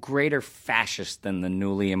no greater fascist than the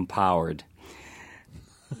newly empowered.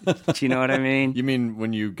 Do you know what I mean? You mean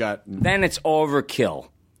when you got... Then it's overkill.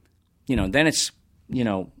 Then it's,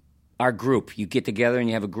 our group. You get together and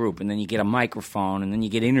you have a group, and then you get a microphone, and then you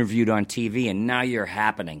get interviewed on TV, and now you're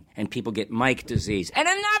happening, and people get mic disease. And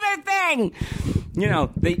another thing!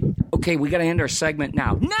 We got to end our segment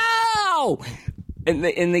now. No! And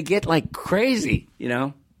they get like crazy,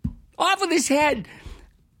 Off with his head.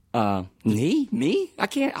 Me? I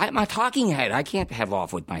can't. I'm a talking head. I can't have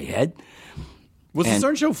off with my head. Was the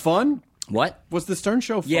Stern Show fun? What? Was the Stern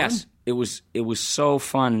Show fun? Yes. It was so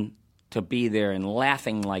fun to be there and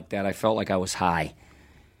laughing like that. I felt like I was high.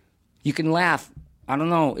 You can laugh. I don't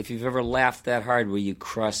know if you've ever laughed that hard where you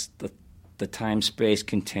cross the time-space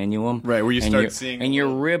continuum. Right, where you start seeing... And your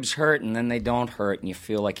ribs hurt and then they don't hurt and you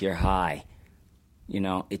feel like you're high.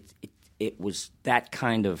 It was that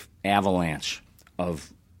kind of avalanche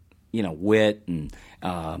of, wit and,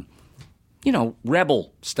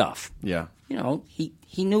 rebel stuff. Yeah.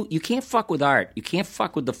 He knew you can't fuck with art. You can't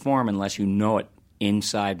fuck with the form unless you know it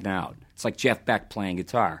inside and out. It's like Jeff Beck playing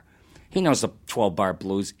guitar. He knows the 12-bar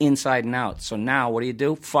blues inside and out. So now what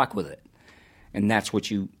do? Fuck with it. And that's what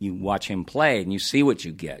you watch him play, and you see what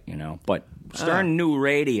you get, But Stern knew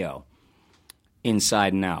radio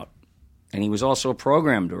inside and out. And he was also a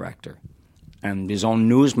program director and his own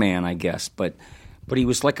newsman, I guess. But he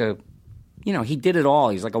was like he did it all.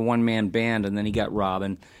 He's like a one-man band, and then he got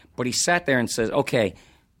Robin. But he sat there and says, okay,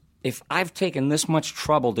 if I've taken this much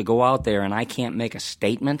trouble to go out there and I can't make a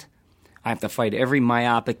statement, I have to fight every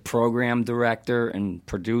myopic program director and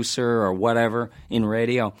producer or whatever in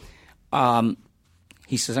radio.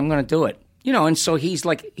 He says, I'm going to do it. And so he's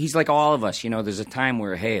like all of us. There's a time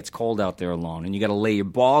where, hey, it's cold out there alone, and you got to lay your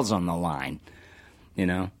balls on the line,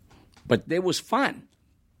 But it was fun.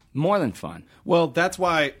 More than fun. Well, that's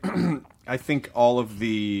why I think all of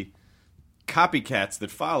the copycats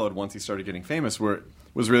that followed once he started getting famous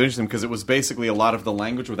was really interesting because it was basically a lot of the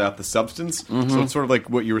language without the substance. Mm-hmm. So it's sort of like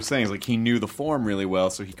what you were saying. Is like he knew the form really well,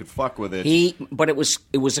 so he could fuck with it. But it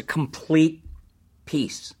was a complete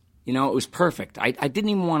piece. It was perfect. I didn't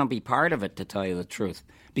even want to be part of it, to tell you the truth,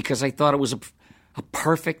 because I thought it was a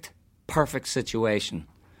perfect situation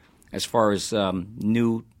as far as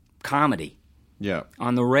new comedy. Yeah.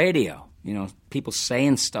 On the radio, people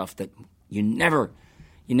saying stuff that you never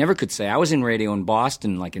could say. I was in radio in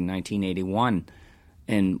Boston, like in 1981,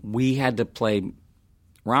 and we had to play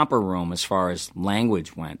romper room as far as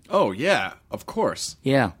language went. Oh yeah, of course.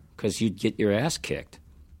 Yeah, because you'd get your ass kicked.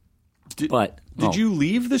 Did you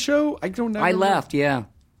leave the show? I don't know. I left. Yeah,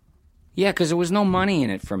 because there was no money in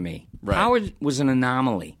it for me. Right. Howard was an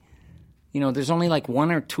anomaly. There's only like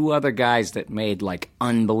one or two other guys that made like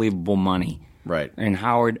unbelievable money. Right. And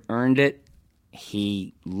Howard earned it.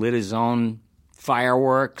 He lit his own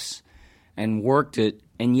fireworks and worked it,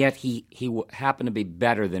 and yet he happened to be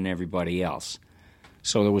better than everybody else.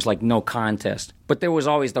 So there was like no contest. But there was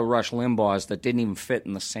always the Rush Limbaughs that didn't even fit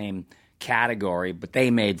in the same category, but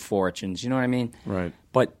they made fortunes. You know what I mean? Right.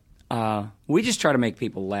 But we just try to make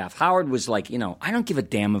people laugh. Howard was like, I don't give a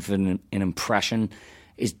damn if an impression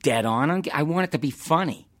is dead on. I want it to be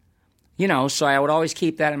funny. So I would always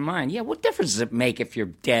keep that in mind. Yeah, what difference does it make if you're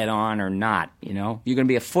dead on or not? You're going to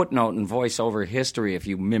be a footnote in voiceover history if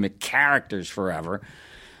you mimic characters forever.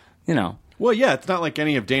 Well, yeah, it's not like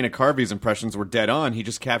any of Dana Carvey's impressions were dead on. He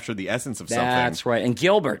just captured the essence of something. That's right. And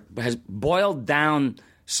Gilbert has boiled down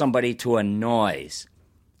somebody to a noise.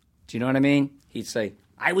 Do you know what I mean? He'd say,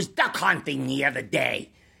 I was duck hunting the other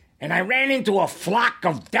day, and I ran into a flock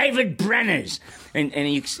of David Brenners. And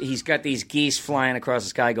he's got these geese flying across the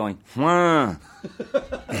sky going, wah,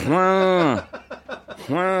 wah,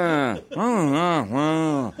 wah, wah,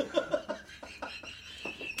 wah.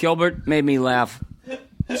 Gilbert made me laugh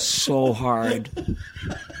so hard.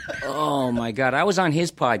 Oh, my God. I was on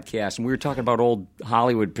his podcast, and we were talking about old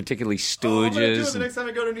Hollywood, particularly Stooges. Oh, I'm going to do it the next time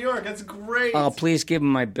I go to New York. That's great. Oh, please give him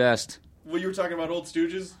my best. Well, you were talking about old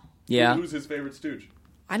Stooges? Yeah. Who's his favorite Stooge?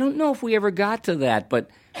 I don't know if we ever got to that, but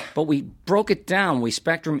we broke it down. We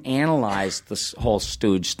spectrum analyzed this whole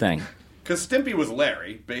Stooge thing. Because Stimpy was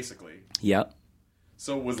Larry, basically. Yep.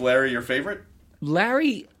 So was Larry your favorite?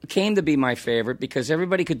 Larry came to be my favorite because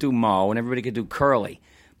everybody could do Moe and everybody could do Curly.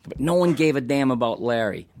 But no one gave a damn about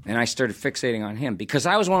Larry. And I started fixating on him because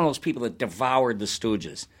I was one of those people that devoured the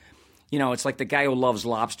Stooges. It's like the guy who loves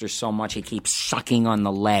lobster so much he keeps sucking on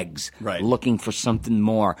the legs, right, looking for something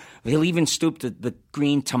more. He'll even stoop to the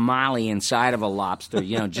green tamale inside of a lobster,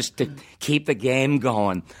 just to keep the game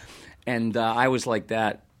going. And I was like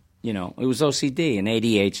that. It was OCD and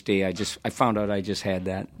ADHD. I found out I just had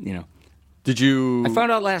that, Did you? I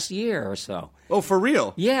found out last year or so. Oh, for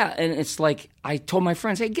real? Yeah, and it's like I told my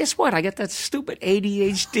friends, hey, guess what? I got that stupid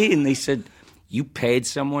ADHD. And they said, you paid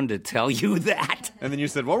someone to tell you that? And then you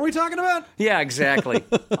said, what were we talking about? Yeah, exactly.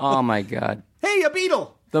 Oh, my God. Hey, a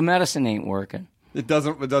beetle! The medicine ain't working. It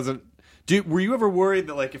doesn't. Were you ever worried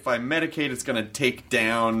that, like, if I medicate, it's going to take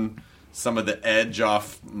down some of the edge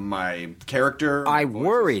off my character? I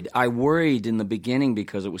worried in the beginning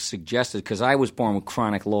because it was suggested, because I was born with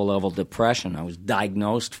chronic low-level depression. I was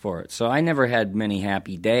diagnosed for it. So I never had many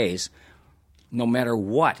happy days, no matter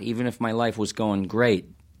what. Even if my life was going great,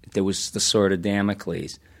 there was the sword of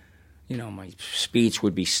Damocles. My speech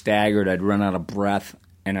would be staggered. I'd run out of breath,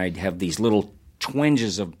 and I'd have these little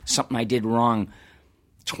twinges of something I did wrong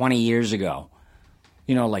 20 years ago.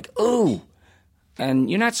 Like, ooh. And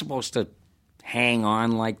you're not supposed to hang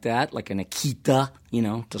on like that, like an Akita,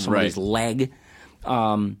 to somebody's leg.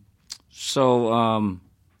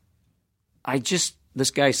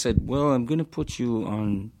 This guy said, well, I'm going to put you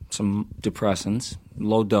on some depressants,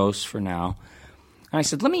 low dose for now. And I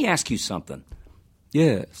said, let me ask you something.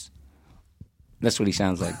 Yes. That's what he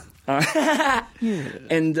sounds like. Yes.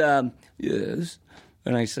 And, yes.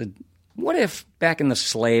 And I said, what if back in the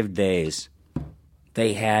slave days,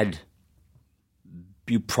 they had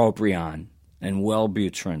bupropion and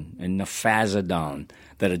Wellbutrin and nifazodone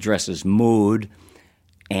that addresses mood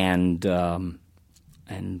and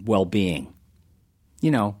well-being.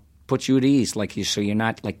 Puts you at ease, so you're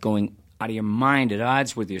not like going out of your mind at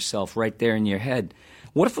odds with yourself right there in your head.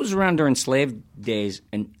 What if it was around during slave days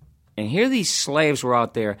and here these slaves were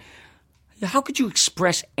out there? How could you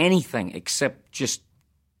express anything except just,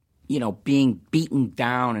 being beaten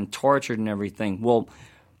down and tortured and everything? Well,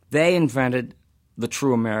 they invented the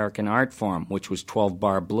true American art form, which was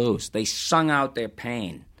 12-bar blues. They sung out their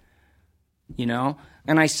pain, And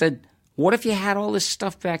I said, what if you had all this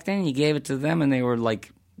stuff back then and you gave it to them and they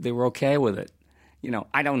were okay with it?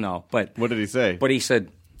 I don't know. But what did he say? But he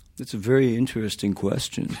said, that's a very interesting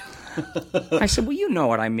question. I said, well, you know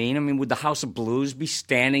what I mean. I mean, would the House of Blues be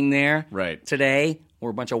standing there today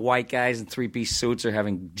where a bunch of white guys in three-piece suits are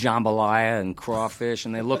having jambalaya and crawfish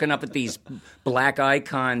and they're looking up at these black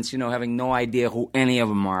icons, having no idea who any of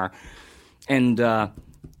them are. And,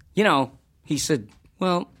 he said,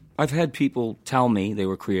 well, I've had people tell me, they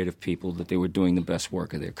were creative people, that they were doing the best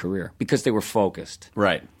work of their career because they were focused.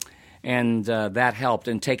 Right. And that helped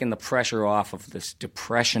in taking the pressure off of this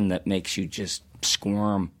depression that makes you just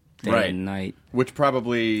squirm day and night. Which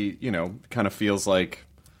probably, kind of feels like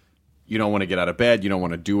you don't want to get out of bed, you don't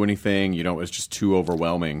want to do anything, it's just too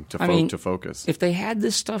overwhelming to focus. If they had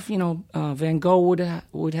this stuff, Van Gogh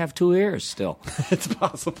would have 2 ears still. It's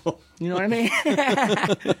possible. You know what I mean?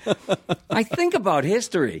 I think about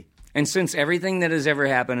history. And since everything that has ever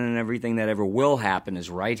happened and everything that ever will happen is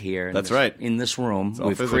right here in this room,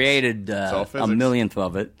 we've created a millionth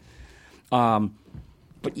of it.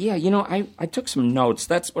 But yeah, I took some notes.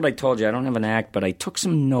 That's what I told you. I don't have an act, but I took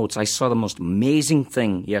some notes. I saw the most amazing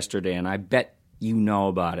thing yesterday, and I bet you know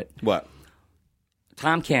about it. What?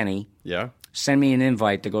 Tom Kenny sent me an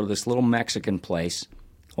invite to go to this little Mexican place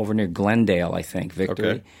over near Glendale, I think, Victory.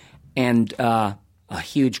 Okay. And a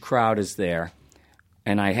huge crowd is there.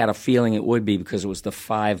 And I had a feeling it would be because it was the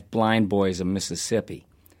 5 blind boys of Mississippi.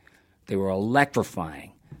 They were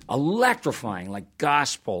electrifying, like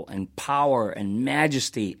gospel and power and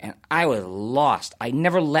majesty. And I was lost. I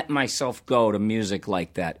never let myself go to music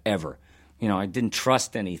like that ever. I didn't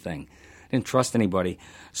trust anything. Didn't trust anybody.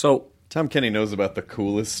 So Tom Kenny knows about the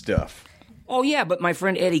coolest stuff. Oh, yeah, but my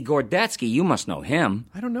friend Eddie Gordetsky, you must know him.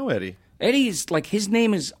 I don't know Eddie. Eddie's his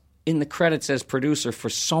name is in the credits as producer for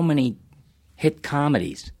so many hit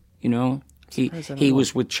comedies, He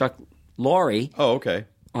was with Chuck Lorre. Oh, okay.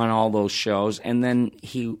 On all those shows, and then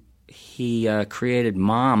he created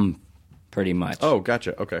Mom, pretty much. Oh,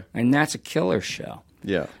 gotcha. Okay. And that's a killer show.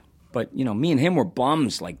 Yeah. But me and him were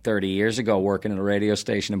bums 30 years ago, working at a radio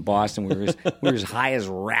station in Boston. We were as high as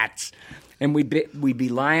rats, and we'd be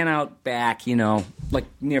lying out back,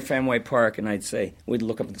 near Fenway Park, and we'd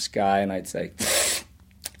look up at the sky, and I'd say,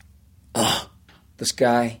 "Oh, the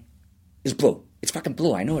sky is blue. It's fucking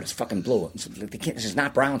blue. I know it. It's fucking blue. This is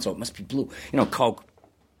not brown, so it must be blue." Coke,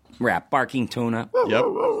 rap, barking tuna. Yep.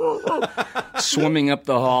 Swimming up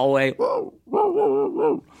the hallway.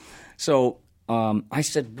 So I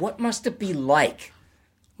said, what must it be like?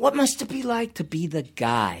 What must it be like to be the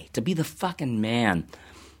guy, to be the fucking man?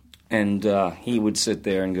 And he would sit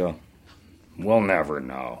there and go, we'll never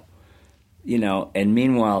know. And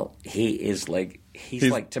meanwhile, he is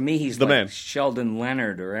he's to me, he's the like man. Sheldon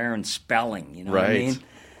Leonard or Aaron Spelling, right. what I mean?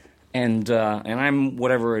 And I'm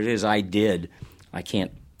whatever it is I did. I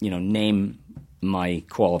can't, name my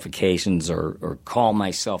qualifications or call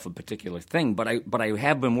myself a particular thing, but I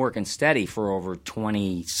have been working steady for over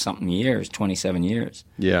 20-something years, 27 years.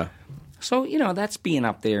 Yeah. So, that's being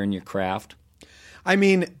up there in your craft. I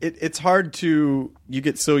mean, it's hard to – you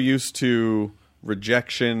get so used to –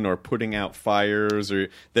 rejection or putting out fires, or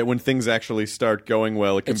that when things actually start going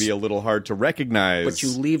well, it can be a little hard to recognize. But you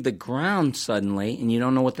leave the ground suddenly and you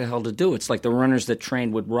don't know what the hell to do. It's like the runners that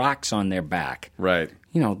trained with rocks on their back. Right.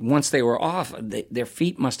 Once they were off, their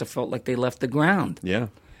feet must have felt like they left the ground. Yeah.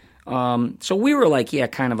 So we were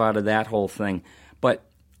kind of out of that whole thing. But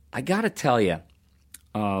I got to tell you,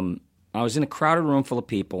 I was in a crowded room full of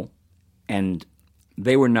people, and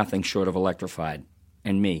they were nothing short of electrified,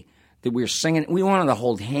 and me. That we were singing. We wanted to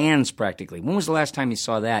hold hands practically. When was the last time you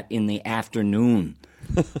saw that in the afternoon?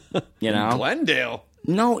 In Glendale.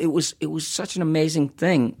 No, it was such an amazing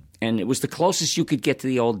thing, and it was the closest you could get to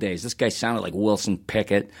the old days. This guy sounded like Wilson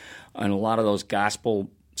Pickett and a lot of those gospel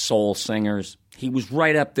soul singers. He was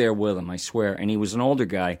right up there with them, I swear, and he was an older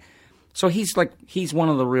guy. So he's one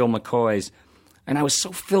of the real McCoys, and I was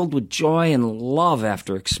so filled with joy and love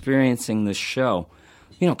after experiencing this show.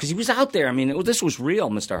 Because he was out there. I mean, this was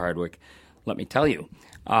real, Mr. Hardwick, let me tell you.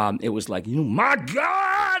 It was like, my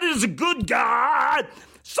God is a good God.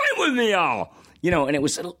 Sing with me, y'all. And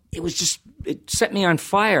it set me on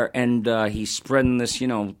fire. And he's spreading this,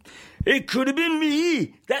 it could have been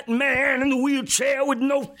me, that man in the wheelchair with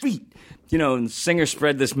no feet. And the singer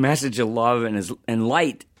spread this message of love and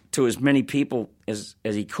light to as many people as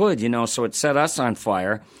he could, so it set us on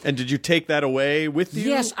fire. And did you take that away with you?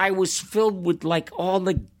 Yes, I was filled with, all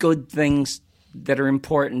the good things that are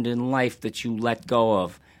important in life that you let go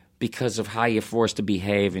of because of how you're forced to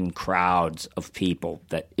behave in crowds of people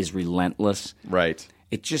that is relentless. Right.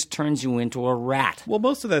 It just turns you into a rat. Well,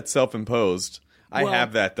 most of that's self-imposed. I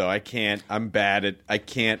have that, though. I'm bad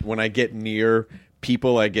at, when I get near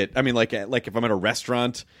people, like if I'm at a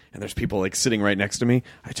restaurant and there's people, sitting right next to me,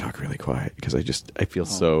 I talk really quiet because I feel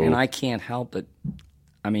so... And I can't help it.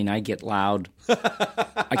 I get loud.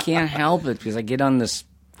 I can't help it because I get on this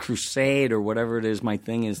crusade or whatever it is my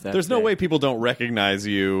thing is that there's no way people don't recognize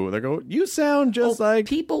you. They go, you sound just like...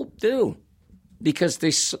 People do. Because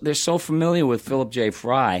they're so familiar with Philip J.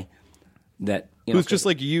 Fry that... Who's just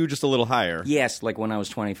like you, just a little higher. Yes, like when I was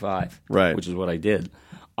 25. Right. Which is what I did.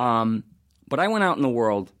 But I went out in the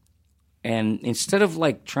world, and instead of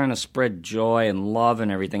trying to spread joy and love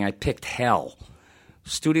and everything, I picked hell.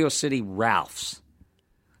 Studio City Ralph's.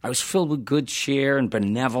 I was filled with good cheer and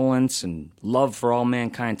benevolence and love for all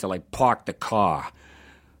mankind till I parked the car.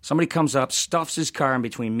 Somebody comes up, stuffs his car in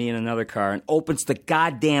between me and another car, and opens the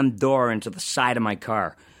goddamn door into the side of my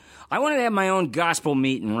car. I wanted to have my own gospel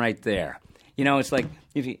meeting right there. It's like,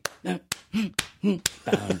 if you...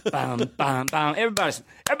 Everybody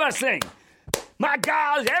sing. My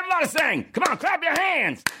God, everybody sing. Come on, clap your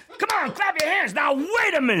hands. Come on, clap your hands. Now,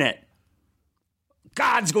 wait a minute.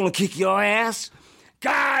 God's going to kick your ass.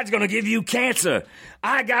 God's going to give you cancer.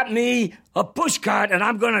 I got me a pushcart, and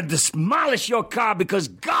I'm going to demolish your car because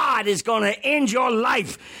God is going to end your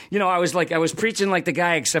life. I was preaching like the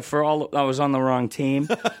guy, except for I was on the wrong team.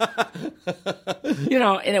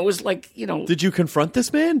 And it was like, Did you confront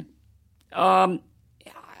this man? I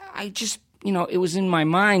just, it was in my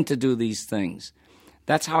mind to do these things.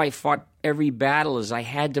 That's how I fought every battle, is I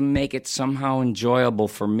had to make it somehow enjoyable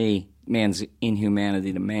for me, man's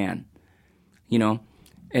inhumanity to man.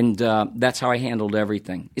 And that's how I handled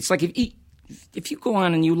everything. It's like if you go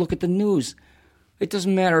on and you look at the news, it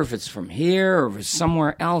doesn't matter if it's from here or if it's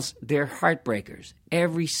somewhere else, they're heartbreakers.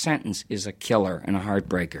 Every sentence is a killer and a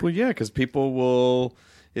heartbreaker. Well, yeah, because people will...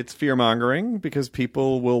 It's fear-mongering because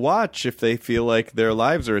people will watch if they feel like their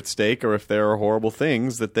lives are at stake or if there are horrible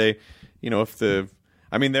things that they...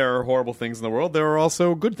 there are horrible things in the world. There are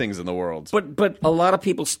also good things in the world. But a lot of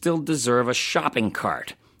people still deserve a shopping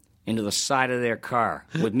cart into the side of their car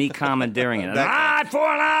with me commandeering it. An eye for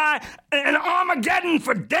an eye, an Armageddon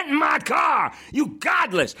for denting my car. You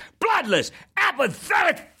godless, bloodless,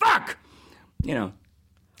 apathetic fuck.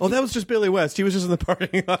 Oh, that was just Billy West. He was just in the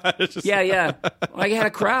parking lot. Yeah. Well, I had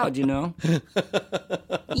a crowd, Yeah!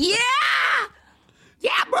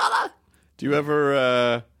 Yeah, brother! Do you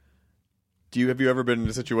ever... have you ever been in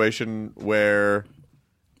a situation where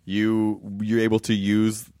you're able to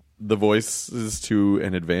use the voices to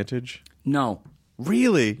an advantage? No.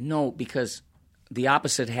 Really? No, because the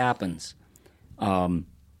opposite happens.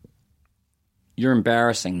 You're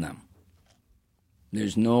embarrassing them.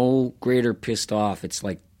 There's no greater pissed off. It's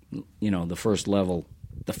like,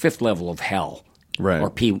 the fifth level of hell. Right.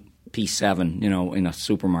 Or P7, in a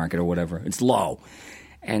supermarket or whatever. It's low.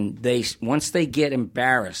 And once they get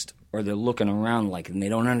embarrassed or they're looking around and they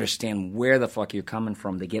don't understand where the fuck you're coming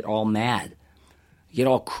from, they get all mad. Get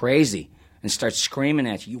all crazy and start screaming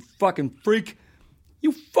at you. You fucking freak.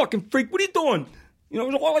 You fucking freak. What are you doing?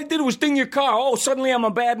 All I did was ding your car. Oh, suddenly I'm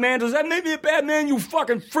a bad man. Does that make me a bad man, you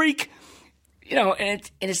fucking freak? And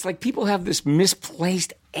it's like people have this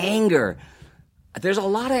misplaced anger. There's a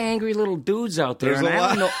lot of angry little dudes out there.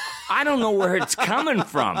 I don't know where it's coming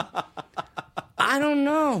from. I don't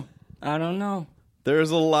know.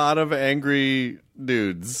 There's a lot of angry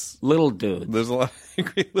dudes. Little dudes. There's a lot of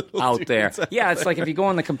angry little out dudes there. Yeah, it's like if you go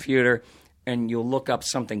on the computer and you look up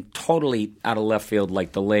something totally out of left field,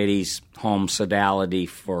 like the ladies' home sodality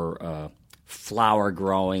for flower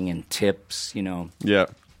growing and tips, Yeah.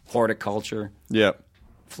 Horticulture. Yeah.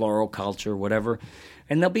 Floriculture, whatever.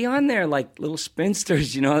 And they'll be on there like little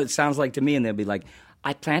spinsters, it sounds like to me, and they'll be like,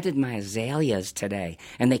 I planted my azaleas today,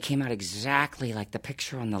 and they came out exactly like the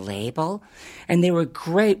picture on the label, and they were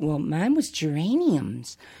great. Well, mine was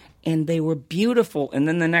geraniums, and they were beautiful. And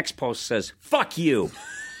then the next post says, fuck you.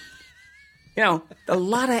 You know, a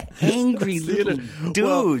lot of angry little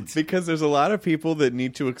dudes. Well, because there's a lot of people that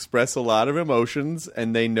need to express a lot of emotions,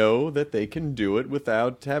 and they know that they can do it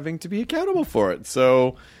without having to be accountable for it.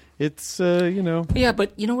 So it's, Yeah,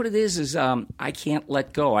 but you know what it is I can't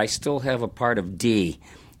let go. I still have a part of D,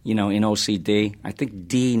 in OCD. I think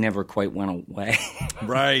D never quite went away.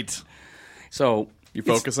 Right. So you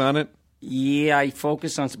focus on it? Yeah, I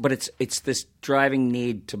focus on, but it's this driving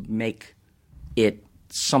need to make it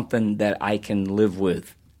something that I can live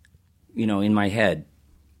with, in my head.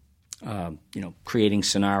 Creating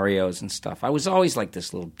scenarios and stuff. I was always like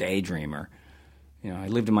this little daydreamer. I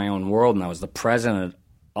lived in my own world, and I was the president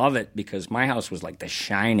of it because my house was like The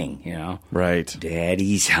Shining, Right.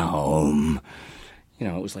 Daddy's home.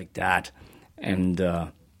 It was like that. And,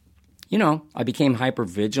 I became hyper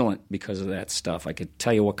vigilant because of that stuff. I could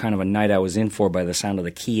tell you what kind of a night I was in for by the sound of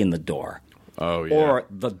the key in the door. Oh, yeah. Or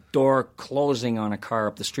the door closing on a car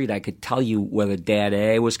up the street. I could tell you whether Dad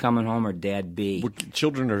A was coming home or Dad B.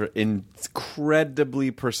 Children are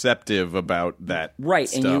incredibly perceptive about that Right,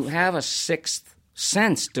 stuff. and you have a sixth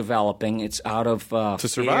sense developing. It's out of to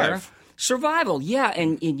survive. Fear. Survival, yeah,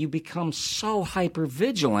 and you become so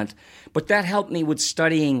hyper-vigilant. But that helped me with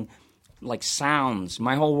studying, like, sounds.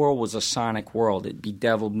 My whole world was a sonic world. It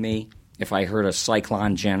bedeviled me if I heard a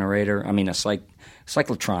cyclotron.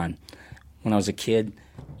 When I was a kid,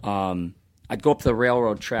 I'd go up to the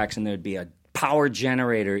railroad tracks and there'd be a power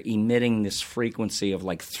generator emitting this frequency of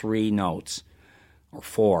like 3 notes or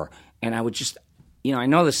 4. And I would just, I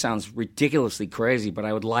know this sounds ridiculously crazy, but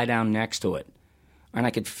I would lie down next to it. And I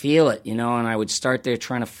could feel it, and I would start there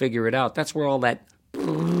trying to figure it out. That's where all that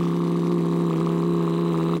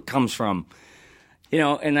comes from.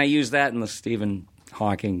 And I use that in the Stephen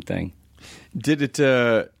Hawking thing. Did it,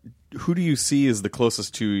 who do you see as the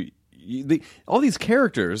closest to... all these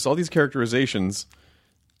characters, all these characterizations,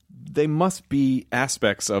 they must be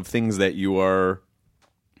aspects of things that you are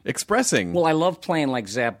expressing. Well, I love playing like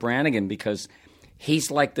Zap Brannigan because he's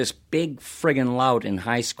like this big friggin' lout in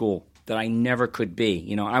high school that I never could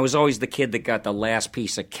be. I was always the kid that got the last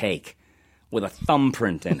piece of cake with a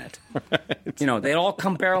thumbprint in it. Right. They'd all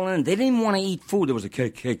come barreling in. They didn't even want to eat food. There was a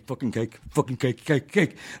cake, fucking cake,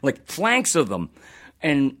 like flanks of them.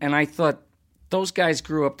 And I thought, those guys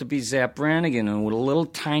grew up to be Zap Brannigan, and with a little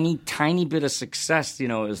tiny, tiny bit of success, it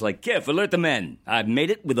was like, careful, alert the men. I've made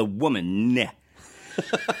it with a woman.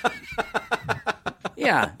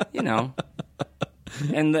 Yeah,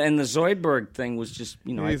 And the Zoidberg thing was just,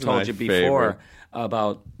 I told you before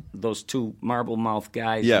about those 2 marble-mouthed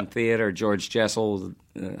guys in theater. George Jessel,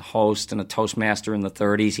 host and a Toastmaster in the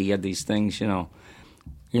 30s. He had these things, You know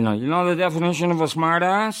the definition of a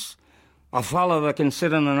smartass? A fellow that can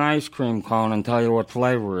sit in an ice cream cone and tell you what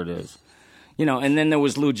flavor it is. And then there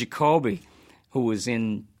was Lou Jacoby, who was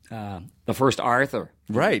in the first Arthur.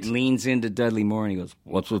 Right. He leans into Dudley Moore and he goes,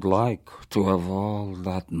 what's it like to have all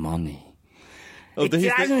that money? Oh, it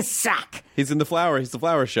doesn't suck. He's the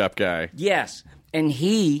flower shop guy. Yes. And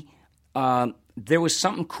there was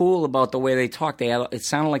something cool about the way they talked. It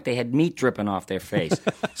sounded like they had meat dripping off their face.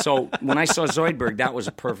 So when I saw Zoidberg, that was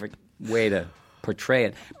a perfect way to portray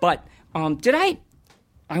it. But... I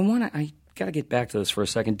gotta get back to this for a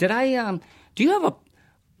second. Do you have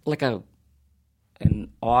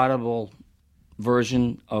an audible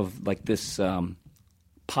version of like this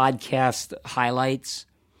podcast highlights,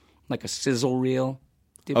 like a sizzle reel?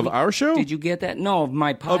 Our show? Did you get that? No, of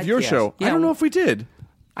my podcast. Of your show? Yeah, I don't know if we did.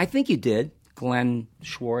 I think you did. Glenn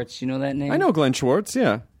Schwartz, you know that name? I know Glenn Schwartz,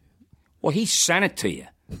 yeah. Well, he sent it to you.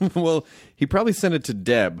 Well, he probably sent it to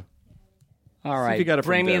Deb. All right,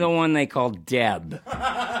 bring me the one they call Deb.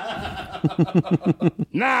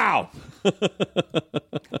 Now!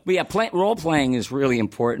 But yeah, role-playing is really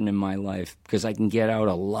important in my life because I can get out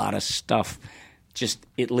a lot of stuff. Just,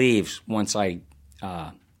 it leaves once I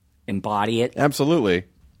embody it. Absolutely.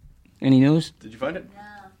 Any news? Did you find it? No.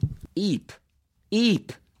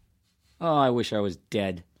 Eep. Oh, I wish I was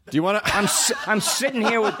dead. Do you want to... I'm sitting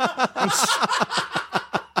here with...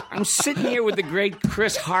 I'm sitting here with the great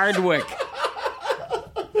Chris Hardwick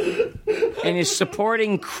and his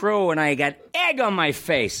supporting crew, and I got egg on my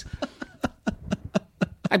face.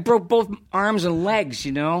 I broke both arms and legs,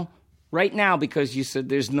 right now because you said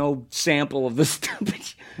there's no sample of this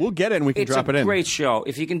stuff. We'll get it and we can drop it in. It's a great show.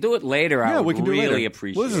 If you can do it later, I would really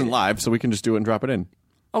appreciate it. Well, this isn't live, so we can just do it and drop it in.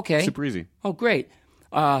 Okay. Super easy. Oh, great.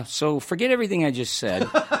 So forget everything I just said.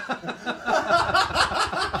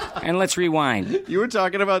 And let's rewind. You were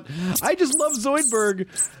talking about... I just love Zoidberg.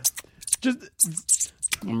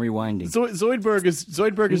 I'm rewinding. Zoidberg is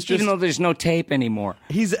just... Even though there's no tape anymore.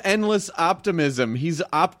 He's endless optimism. He's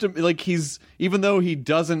even though he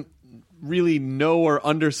doesn't really know or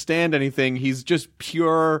understand anything. He's just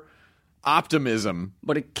pure optimism.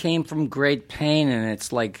 But it came from great pain, and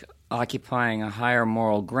it's like occupying a higher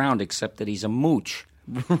moral ground, except that he's a mooch.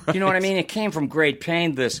 Right. You know what I mean? It came from great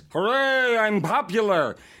pain, this, hooray, I'm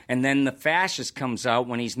popular. And then the fascist comes out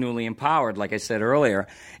when he's newly empowered, like I said earlier,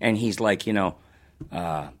 and he's like,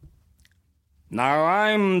 now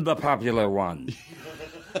I'm the popular one.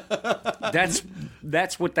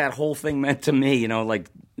 That's what that whole thing meant to me, like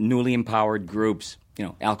newly empowered groups,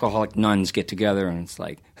 alcoholic nuns get together and it's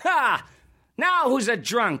like, ha! Now who's a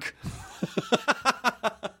drunk?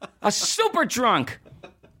 A super drunk.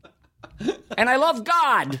 And I love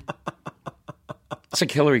God. It's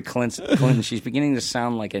like Hillary Clinton. She's beginning to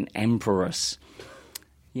sound like an empress.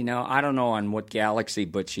 I don't know on what galaxy,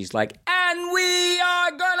 but she's like, and we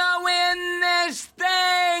are gonna win this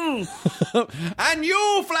thing. And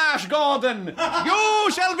you, Flash Gordon,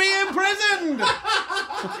 you shall be imprisoned.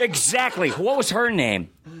 Exactly. What was her name?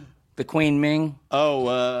 The Queen Ming?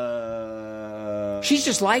 She's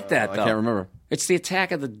just like that, though. I can't remember. It's the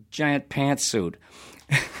Attack of the Giant Pantsuit.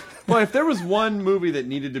 Well, if there was one movie that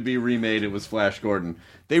needed to be remade, it was Flash Gordon.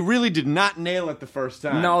 They really did not nail it the first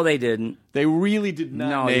time. No, they didn't. They really did not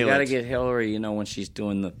nail it. No, you got to get Hillary, when she's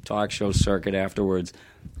doing the talk show circuit afterwards.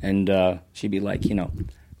 And she'd be like,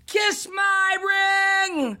 kiss my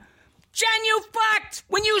ring! Genuflect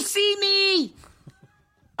when you see me!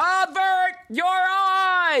 Avert your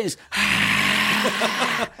eyes!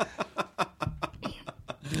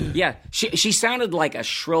 Yeah, she sounded like a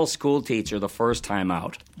shrill school teacher the first time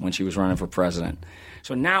out when she was running for president.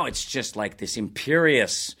 So now it's just like this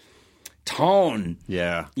imperious tone.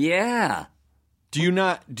 Yeah. Yeah. Do you...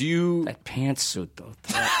 That pantsuit, though.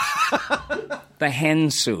 The hen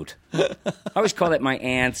suit. I always call that my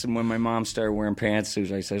aunts, and when my mom started wearing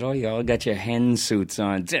pantsuits, I said, oh, y'all got your hen suits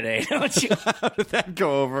on today, don't you? How did that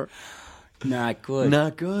go over? Not good.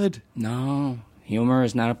 Not good? No. Humor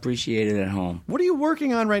is not appreciated at home. What are you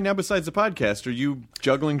working on right now besides the podcast? Are you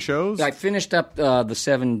juggling shows? I finished up the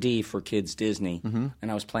 7D for Kids Disney,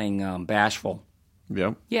 and I was playing Bashful.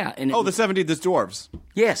 Yeah. Yeah. And the 7D, the dwarves.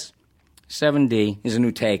 Yes. 7D is a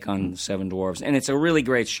new take on the Seven Dwarves, and it's a really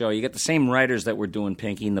great show. You got the same writers that were doing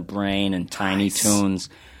Pinky and the Brain and Tiny Toons,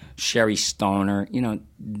 Sherry Stoner.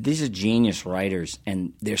 These are genius writers,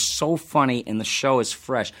 and they're so funny, and the show is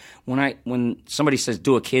fresh. When somebody says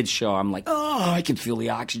do a kids show, I'm like, oh, I can feel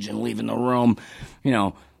the oxygen leaving the room.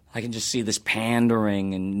 I can just see this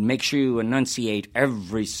pandering, and make sure you enunciate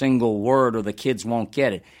every single word or the kids won't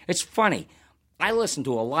get it. It's funny. I listened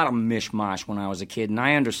to a lot of mishmash when I was a kid, and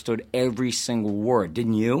I understood every single word.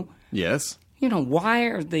 Didn't you? Yes. Why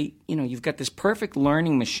are they, you've got this perfect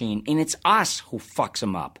learning machine, and it's us who fucks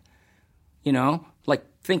them up. Like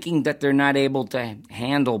thinking that they're not able to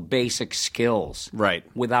handle basic skills. Right.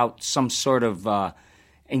 Without some sort of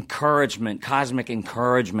encouragement, cosmic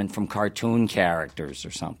encouragement from cartoon characters or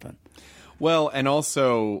something. Well, and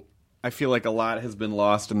also, I feel like a lot has been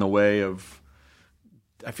lost in the way of...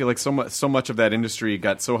 I feel like so much of that industry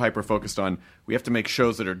got so hyper-focused on, we have to make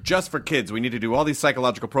shows that are just for kids. We need to do all these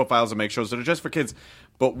psychological profiles and make shows that are just for kids.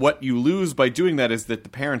 But what you lose by doing that is that the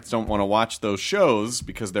parents don't want to watch those shows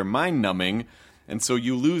because they're mind-numbing. And so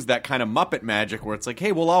you lose that kind of Muppet magic where it's like,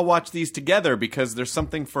 hey, we'll all watch these together because there's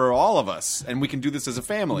something for all of us, and we can do this as a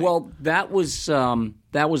family. Well, that was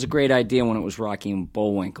a great idea when it was Rocky and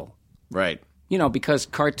Bullwinkle. Right. Because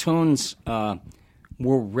cartoons...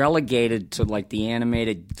 were relegated to like the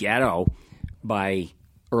animated ghetto by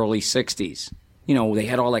early 60s. They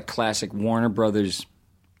had all that classic Warner Brothers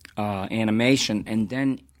animation, and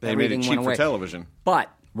then they made it cheap went away. For television. But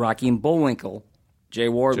Rocky and Bullwinkle, Jay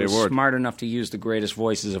Ward was smart enough to use the greatest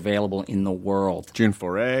voices available in the world. June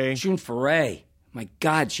Foray. My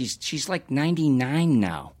God, she's like 99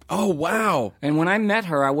 now. Oh, wow. And when I met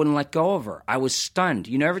her, I wouldn't let go of her. I was stunned.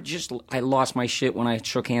 I lost my shit when I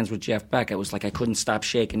shook hands with Jeff Beck. It was like I couldn't stop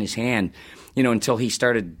shaking his hand, until he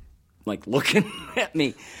started, like, looking at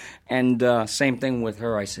me. And same thing with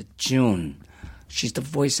her. I said, June, she's the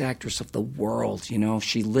voice actress of the world,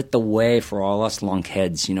 She lit the way for all us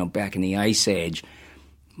lunkheads, back in the Ice Age,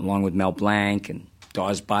 along with Mel Blanc and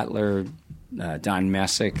Dawes Butler, Don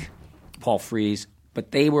Messick, Paul Frees.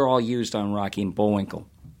 But they were all used on Rocky and Bullwinkle.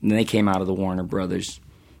 And they came out of the Warner Brothers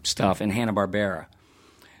stuff and Hanna-Barbera.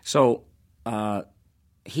 So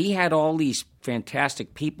he had all these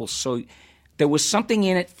fantastic people. So there was something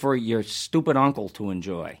in it for your stupid uncle to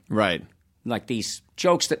enjoy. Right. Like these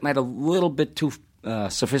jokes that might a little bit too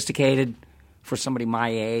sophisticated for somebody my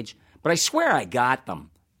age. But I swear I got them.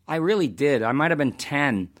 I really did. I might have been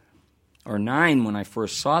 10. or 9 when I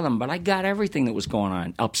first saw them, but I got everything that was going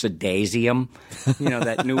on. Upsidasium,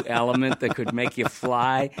 that new element that could make you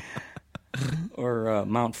fly, or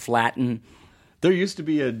Mount Flatten. There used to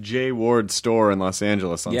be a J. Ward store in Los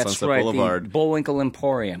Angeles on Sunset Boulevard. The Bullwinkle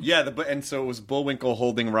Emporium. Yeah, and so it was Bullwinkle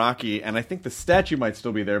holding Rocky, and I think the statue might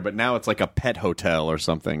still be there, but now it's like a pet hotel or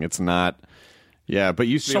something. It's not. Yeah, but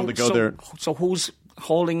you used to be able to go there. So who's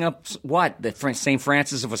holding up what? The St.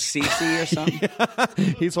 Francis of Assisi or something? Yeah.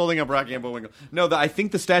 He's holding up Rocky and Bullwinkle. No, I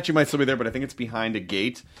think the statue might still be there, but I think it's behind a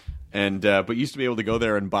gate. And but you used to be able to go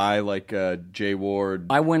there and buy like J. Ward.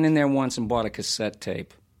 I went in there once and bought a cassette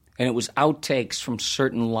tape, and it was outtakes from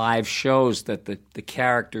certain live shows that the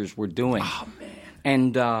characters were doing. Oh man!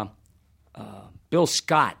 And Bill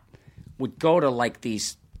Scott would go to like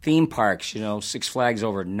these theme parks, Six Flags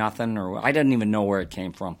Over Nothing, or I didn't even know where it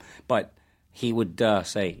came from, but he would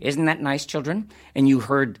say, "Isn't that nice, children?" And you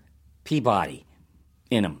heard Peabody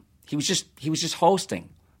in him. He was just hosting,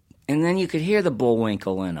 and then you could hear the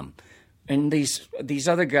Bullwinkle in him. And these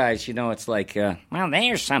other guys, it's like, well,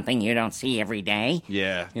 there's something you don't see every day.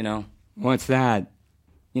 Yeah. What's that?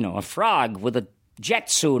 A frog with a jet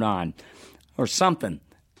suit on, or something.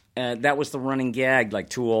 That was the running gag, like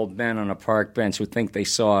two old men on a park bench who think they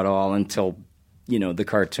saw it all until, the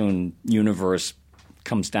cartoon universe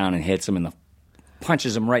comes down and hits them and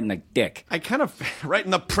punches them right in the dick. Right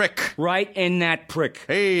in the prick. Right in that prick.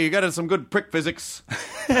 Hey, you got some good prick physics.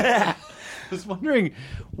 I was wondering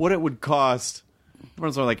what it would cost.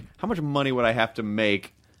 Everyone's like, how much money would I have to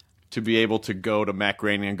make to be able to go to Matt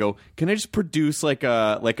Groening and go, can I just produce like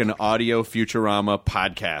an audio Futurama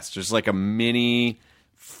podcast? Just like a mini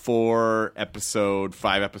 4-episode,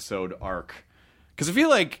 5-episode arc. Because I feel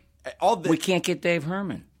like we can't get Dave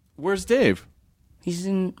Herman. Where's Dave? He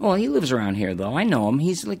lives around here, though. I know him.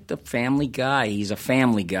 He's like the family guy. He's a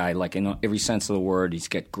family guy, like in every sense of the word. He's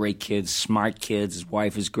got great kids, smart kids. His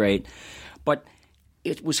wife is great. But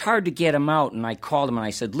it was hard to get him out, and I called him and I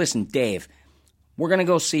said, listen, Dave, we're going to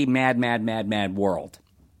go see Mad, Mad, Mad, Mad World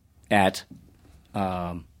at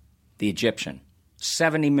the Egyptian,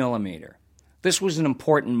 70 millimeter. This was an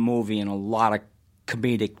important movie in a lot of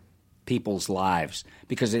comedic people's lives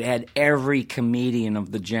because it had every comedian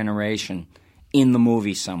of the generation in the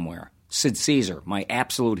movie somewhere. Sid Caesar, my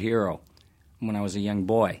absolute hero when I was a young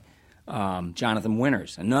boy. Jonathan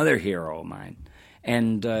Winters, another hero of mine.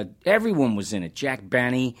 And everyone was in it. Jack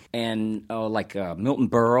Benny and Milton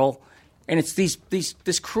Berle. And it's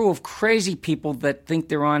this crew of crazy people that think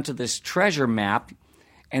they're onto this treasure map,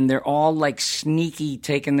 and they're all like sneaky,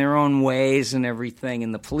 taking their own ways and everything,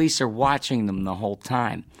 and the police are watching them the whole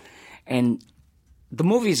time. And the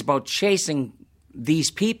movie is about chasing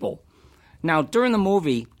these people. Now, during the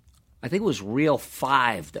movie, I think it was Reel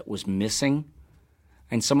 5 that was missing,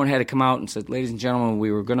 and someone had to come out and said, ladies and gentlemen,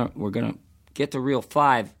 we're gonna get to Reel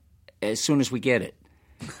 5 as soon as we get it.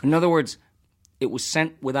 In other words, it was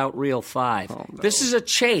sent without Reel 5. Oh, no. This is a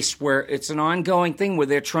chase where it's an ongoing thing where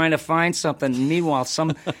they're trying to find something. And meanwhile,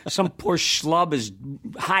 some poor schlub is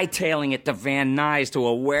hightailing it to Van Nuys to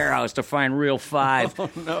a warehouse to find Reel 5.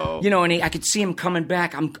 Oh, no. And I could see him coming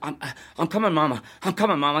back. I'm coming, Mama. I'm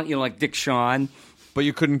coming, Mama. Like Dick Shawn. But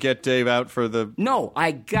you couldn't get Dave out for the... No,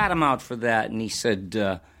 I got him out for that. And he said,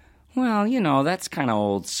 well, that's kind of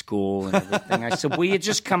old school and everything. I said, will you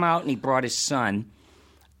just come out? And he brought his son.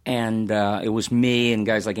 And it was me and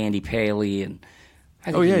guys like Andy Paley and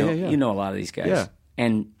I think you know a lot of these guys. Yeah.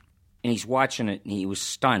 And he's watching it and he was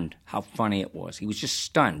stunned how funny it was. He was just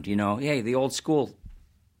stunned, Hey, the old school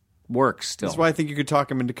works still. That's why I think you could talk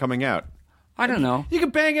him into coming out. I don't know. You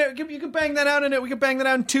could bang it. You could bang that out in it. We could bang that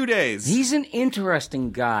out in 2 days. He's an interesting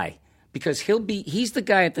guy because he's the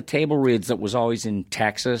guy at the table reads that was always in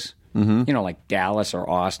Texas. Mm-hmm. Like Dallas or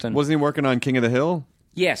Austin. Wasn't he working on King of the Hill?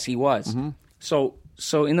 Yes, he was. Mm-hmm.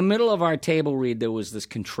 So in the middle of our table read, there was this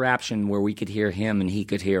contraption where we could hear him and he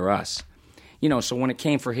could hear us. So when it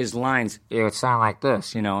came for his lines, it would sound like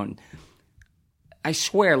this, And I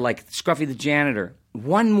swear, like Scruffy the janitor,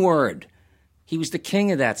 one word. He was the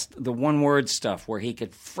king of the one-word stuff where he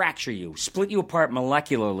could fracture you, split you apart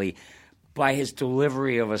molecularly by his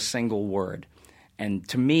delivery of a single word. And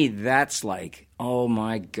to me, that's like, oh,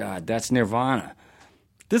 my God, that's nirvana.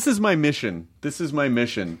 This is my mission.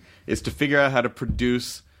 Is to figure out how to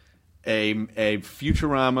produce a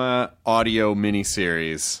Futurama audio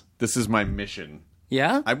miniseries. This is my mission.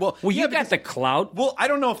 Yeah? You got the clout. Well, I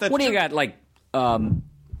don't know if that's What do you got, like,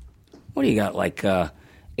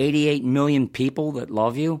 88 million people that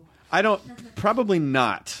love you? Probably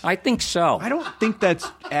not. I think so. I don't think that's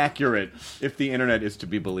accurate if the internet is to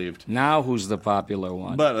be believed. Now who's the popular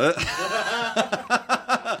one? But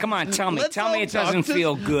Come on, tell me. Let's Tell me all it doesn't talk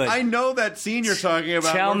feel good. I know that scene you're talking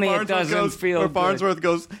about. Tell where me it Farnsworth doesn't goes, feel where good. Farnsworth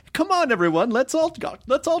goes, "Come on, everyone, let's all talk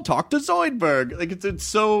to Zoidberg." Like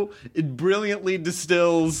it brilliantly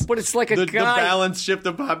distills. But it's like a the guy. balance shift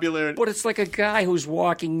of popularity. But it's like a guy who's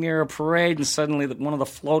walking near a parade, and suddenly one of the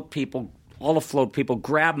float people, all the float people,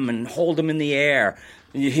 grab him and hold him in the air.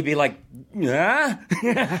 And he'd be like, "Huh?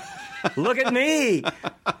 Look at me,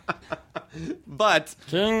 But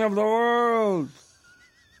king of the world."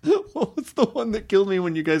 what's the one that killed me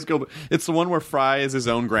when you guys go? It's the one where Fry is his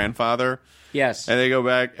own grandfather. Yes. And they go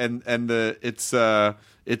back, and is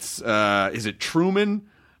it Truman?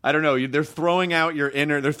 I don't know. They're throwing out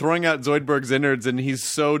They're throwing out Zoidberg's innards, and he's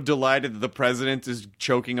so delighted that the president is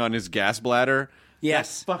choking on his gas bladder.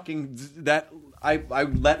 Yes. That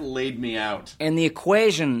laid me out. And the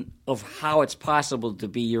equation of how it's possible to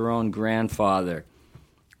be your own grandfather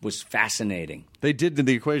was fascinating. They did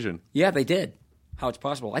the equation. Yeah, they did. How it's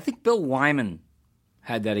possible. I think Bill Wyman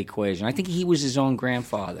had that equation. I think he was his own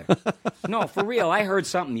grandfather. No, for real. I heard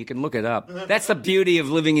something. You can look it up. That's the beauty of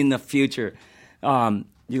living in the future.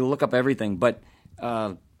 You look up everything. But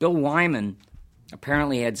Bill Wyman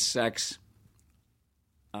apparently had sex.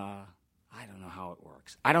 I don't know how it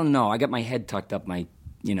works. I don't know. I got my head tucked up my,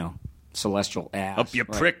 celestial ass. Up your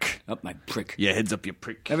prick. Up my prick. Yeah, head's up your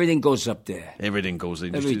prick. Everything goes up there. Everything goes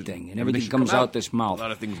in. Everything. And everything comes out this mouth. A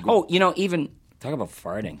lot of things go. Oh, even... Talk about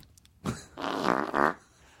farting.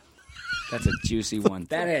 That's a juicy one.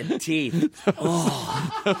 That had teeth.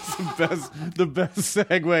 Oh, that's the best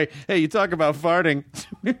segue. Hey, you talk about farting.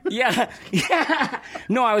 Yeah.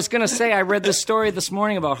 No, I was going to say, I read the story this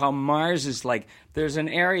morning about how Mars is like, there's an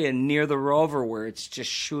area near the rover where it's just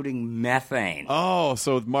shooting methane. Oh,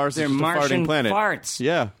 so Mars is just a Martian farting planet. Farts.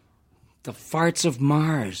 Yeah. The farts of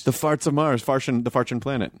Mars. The farts of Mars. The fartin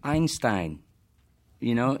planet. Einstein.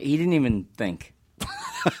 He didn't even think.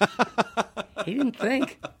 He didn't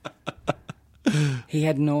think. He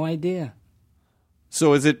had no idea.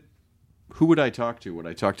 So who would I talk to? Would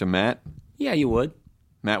I talk to Matt? Yeah, you would.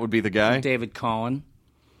 Matt would be the guy? David Cohen.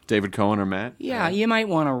 David Cohen or Matt? Yeah, you might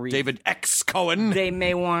want to read. David X. Cohen. They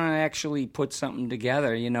may want to actually put something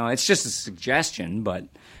together. It's just a suggestion, but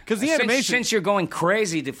because the animation, since you're going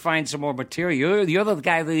crazy to find some more material, you're the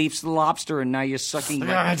guy that eats the lobster, and now you're sucking.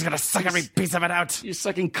 He's gonna suck every piece of it out. You're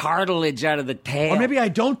sucking cartilage out of the tail. Or maybe I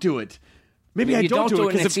don't do it. Maybe I don't do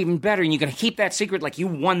it, and it's even better. And you're going to keep that secret like you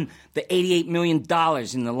won the $88 million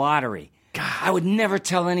in the lottery. God, I would never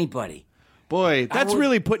tell anybody. Boy, that's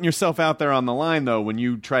really putting yourself out there on the line, though, when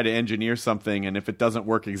you try to engineer something, and if it doesn't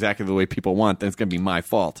work exactly the way people want, then it's going to be my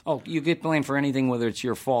fault. Oh, you get blamed for anything, whether it's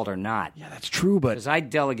your fault or not. Yeah, that's true, but... Because I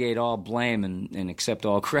delegate all blame and accept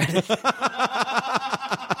all credit.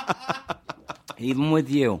 Even with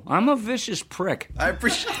you. I'm a vicious prick. I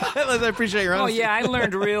appreciate your honesty. Oh, yeah, I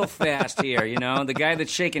learned real fast here, The guy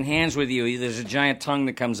that's shaking hands with you, there's a giant tongue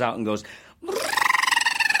that comes out and goes...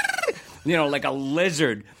 like a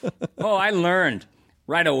lizard. Oh, I learned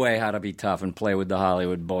right away how to be tough and play with the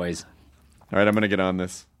Hollywood boys. All right, I'm going to get on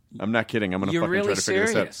this. I'm not kidding. I'm going to fucking really try to figure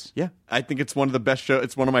serious? this out. Yeah, I think it's one of the best shows.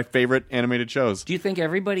 It's one of my favorite animated shows. Do you think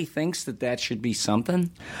everybody thinks that should be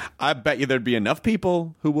something? I bet you there'd be enough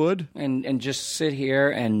people who would. And just sit here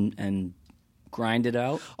and grind it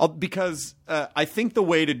out? Because I think the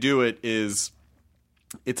way to do it is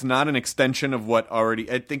it's not an extension of what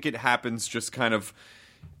already... I think it happens just kind of...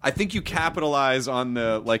 I think you capitalize on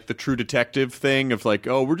the True Detective thing of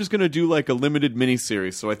we're just going to do a limited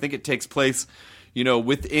miniseries. So I think it takes place,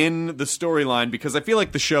 within the storyline because I feel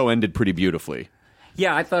like the show ended pretty beautifully.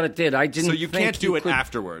 Yeah, I thought it did. I didn't. So you can't do it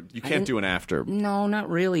afterward. You can't do an after. No, not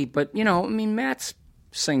really. But Matt's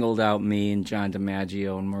singled out me and John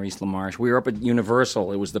DiMaggio and Maurice LaMarche. We were up at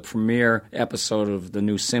Universal. It was the premiere episode of the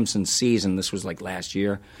new Simpsons season. This was last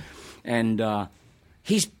year, and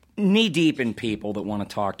he's knee-deep in people that want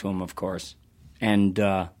to talk to him, of course. And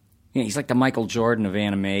he's like the Michael Jordan of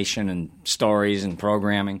animation and stories and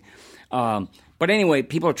programming. But anyway,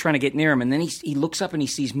 people are trying to get near him, and then he looks up and he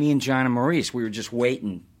sees me and John and Maurice. We were just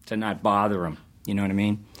waiting to not bother him. You know what I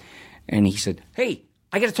mean? And he said, "Hey,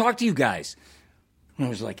 I got to talk to you guys." And I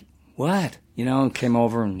was like, "What?" And came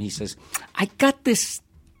over and he says, I got this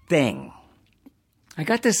thing.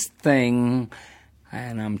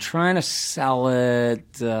 And I'm trying to sell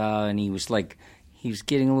it, and he was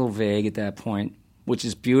getting a little vague at that point, which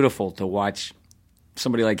is beautiful to watch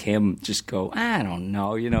somebody like him just go, I don't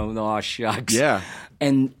know, aw shucks. Yeah.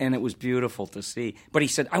 And it was beautiful to see. But he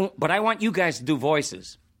said, I want you guys to do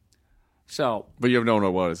voices. So. But you have no idea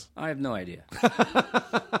what it was. I have no idea.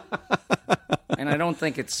 And I don't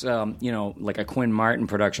think it's, like a Quinn Martin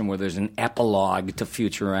production where there's an epilogue to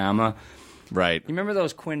Futurama. Right. You remember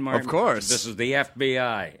those Quinn Martin? Of course. This is the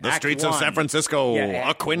FBI. The Act Streets of One. San Francisco, Yeah, a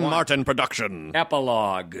Act Quinn One. Martin production.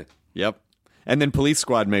 Epilogue. Yep. And then Police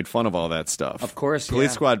Squad made fun of all that stuff. Of course,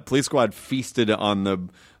 Police Squad feasted on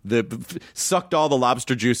the sucked all the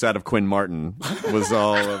lobster juice out of Quinn Martin. Was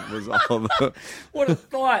all the What a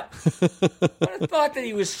thought. What a thought that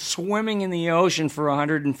he was swimming in the ocean for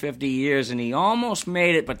 150 years and he almost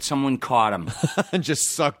made it, but someone caught him. and just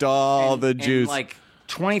sucked all the juice. And like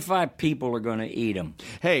 25 people are going to eat him.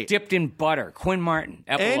 Hey. Dipped in butter. Quinn Martin.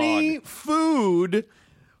 Epilogue. Any food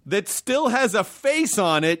that still has a face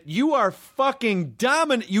on it, you are fucking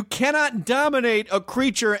dominant. You cannot dominate a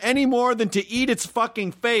creature any more than to eat its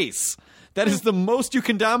fucking face. That is the most you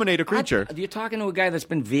can dominate a creature. You're talking to a guy that's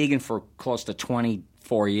been vegan for close to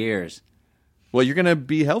 24 years. Well, you're going to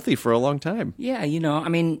be healthy for a long time. Yeah, I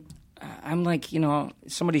mean, I'm like,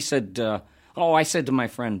 somebody said, I said to my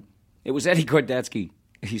friend, it was Eddie Gordetsky.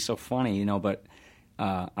 He's so funny, but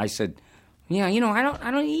I said, yeah,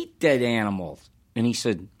 I don't eat dead animals. And he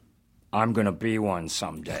said, I'm going to be one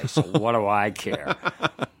someday, so what do I care?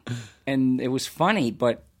 And it was funny,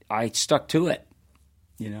 but I stuck to it.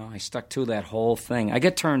 I stuck to that whole thing. I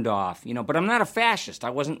get turned off, but I'm not a fascist. I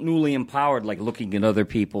wasn't newly empowered, like looking at other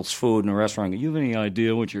people's food in a restaurant. You have any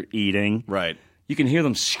idea what you're eating? Right. You can hear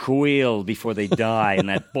them squeal before they die in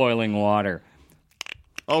that boiling water.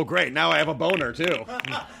 Oh, great. Now I have a boner, too.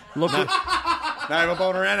 Look what, Now I have a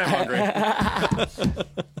boner and I'm hungry.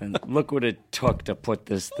 and look what it took to put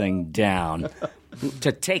this thing down.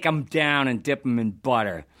 To take them down and dip them in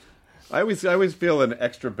butter. I always feel an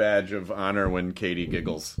extra badge of honor when Katie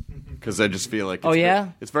giggles. Because I just feel like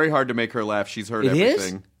it's very hard to make her laugh. She's heard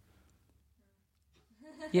everything. Is?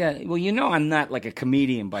 Yeah, well, I'm not like a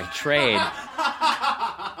comedian by trade.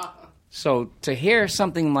 So to hear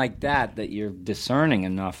something like that you're discerning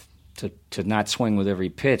enough to not swing with every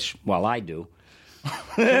pitch, while I do.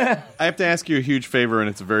 I have to ask you a huge favor, and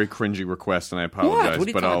it's a very cringy request, and I apologize. What are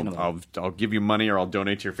you but talking about? I'll give you money, or I'll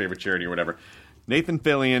donate to your favorite charity, or whatever. Nathan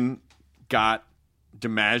Fillion got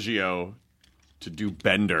DiMaggio to do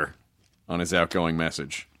Bender on his outgoing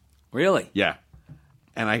message. Really? Yeah,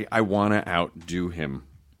 and I want to outdo him.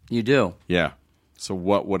 You do? Yeah. So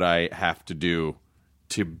what would I have to do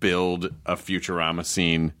to build a Futurama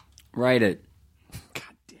scene? Write it. God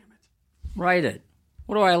damn it. Write it.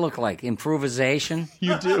 What do I look like? Improvisation?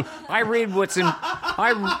 You do. I read what's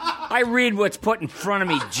I read what's put in front of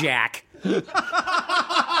me, Jack. And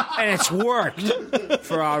it's worked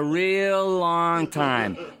for a real long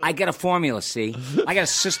time. I got a formula, see? I got a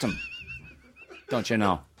system. Don't you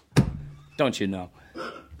know? Don't you know?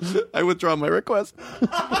 I withdraw my request.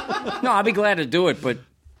 No, I'll be glad to do it, but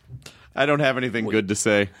I don't have anything good to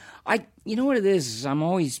say. You know what it is? I'm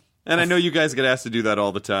always... And I know you guys get asked to do that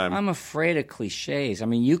all the time. I'm afraid of cliches. I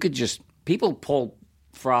mean, you could just... People pull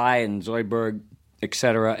Fry and Zoidberg,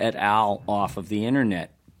 etc., et al. Off of the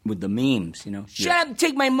internet with the memes, Shut up and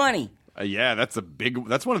take my money. Yeah, that's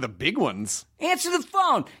one of the big ones. Answer the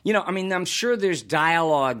phone. I'm sure there's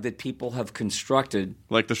dialogue that people have constructed.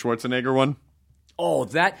 Like the Schwarzenegger one? Oh,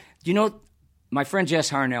 my friend Jess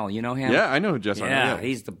Harnell, you know him? Yeah, I know Jess Harnell. Yeah,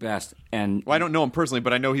 he's the best. And I don't know him personally,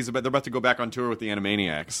 but I know they're about to go back on tour with the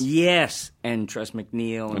Animaniacs. Yes, and Tress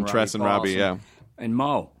McNeil and Tress and Robbie, yeah. And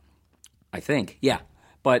Mo, I think, yeah.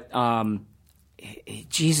 But,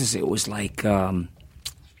 Jesus, it was like, what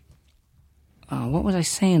was I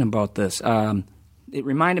saying about this? It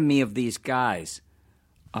reminded me of these guys.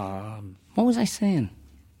 What was I saying?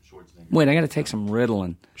 Wait, I got to take some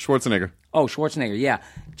Ritalin. Schwarzenegger. Oh, Schwarzenegger, yeah.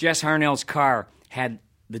 Jess Harnell's car had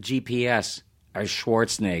the GPS as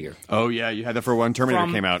Schwarzenegger. Oh, yeah, you had that for when Terminator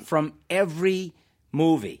came out. From every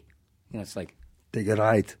movie. It's like, take it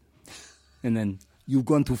right. And then, you've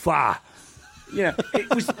gone too far.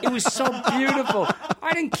 It was so beautiful.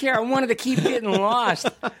 I didn't care. I wanted to keep getting lost.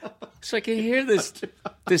 So I could hear this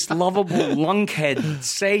lovable lunkhead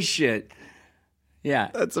say shit. Yeah.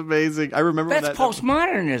 That's amazing. I remember That's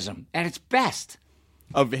postmodernism at its best.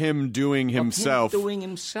 Of him doing himself. Doing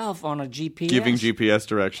himself on a GPS. Giving GPS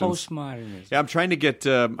directions. Postmodernism. Yeah, I'm trying to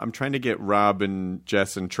get Rob and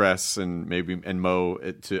Jess and Tress and Mo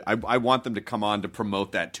to. I want them to come on to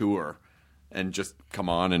promote that tour, and just come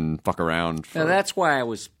on and fuck around. Now, that's why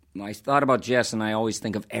I thought about Jess, and I always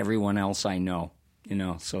think of everyone else I know.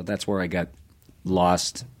 So that's where I got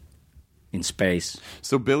lost in space.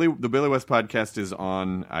 So the Billy West podcast is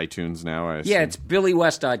on iTunes now, I assume. Yeah, it's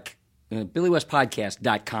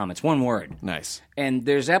BillyWestPodcast.com. It's one word. Nice. And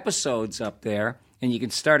there's episodes up there, and you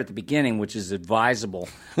can start at the beginning, which is advisable.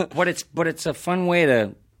 but it's a fun way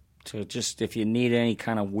to just, if you need any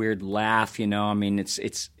kind of weird laugh, it's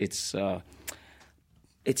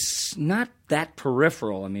it's not that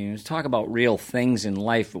peripheral. I mean, we talk about real things in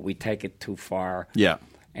life, but we take it too far. Yeah.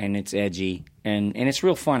 And it's edgy, and it's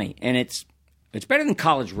real funny, and it's better than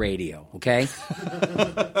college radio, okay?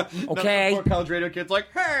 Okay? Poor college radio kids like,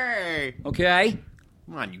 hey! Okay?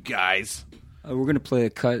 Come on, you guys. We're going to play a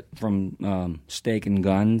cut from Steak and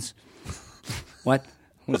Guns. What?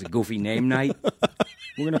 Was it Goofy Name Night?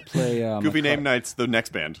 We're going to play... Goofy Name Night's the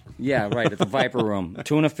next band. Yeah, right, at the Viper Room.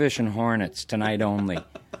 Tuna Fish and Hornets, tonight only.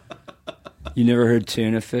 You never heard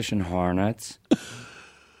Tuna Fish and Hornets?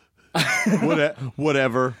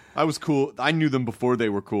 Whatever. I was cool. I knew them before they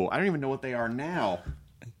were cool. I don't even know what they are now.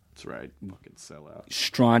 That's right. Fucking sellout.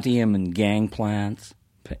 Strontium and gang planks.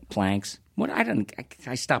 What?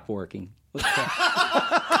 I stopped working.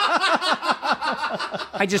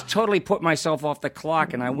 I just totally put myself off the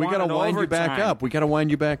clock, and we got to wind you back up. We got to wind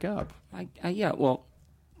you back up. Yeah, well,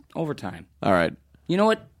 overtime. All right. You know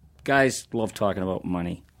what? Guys love talking about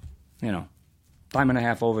money. You know, time and a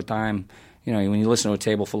half overtime. You know, when you listen to a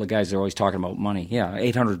table full of guys, they're always talking about money. Yeah,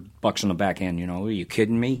 $800 on the back end. You know, are you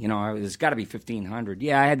kidding me? You know, there's got to be $1,500.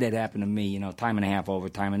 Yeah, I had that happen to me. You know, time and a half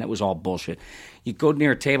overtime, and that was all bullshit. You go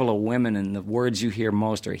near a table of women, and the words you hear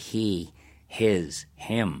most are he, his,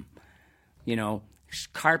 him. You know,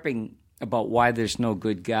 carping about why there's no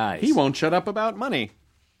good guys. He won't shut up about money.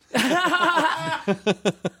 I'm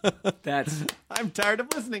tired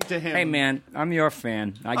of listening to him. Hey, man, I'm your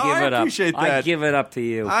fan. I give it up. I appreciate that. I give it up to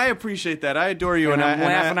you. I appreciate that. I adore you. And I'm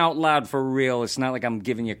laughing out loud for real. It's not like I'm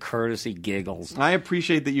giving you courtesy giggles. I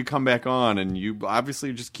appreciate that you come back on, and you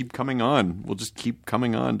obviously just keep coming on. We'll just keep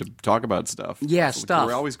coming on to talk about stuff. Yeah, stuff.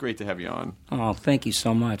 We're always great to have you on. Oh, thank you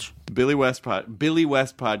so much.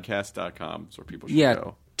 BillyWestPodcast.com is where people should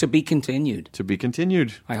go. To be continued. To be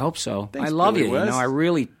continued. I hope so. Thanks, I love Billy you. West. You know, I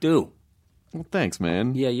really do. Well, thanks,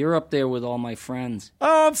 man. Yeah, you're up there with all my friends.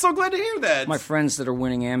 Oh, I'm so glad to hear that. My friends that are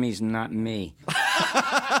winning Emmys, not me.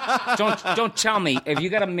 Don't tell me. If you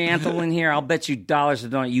got a mantle in here, I'll bet you dollars to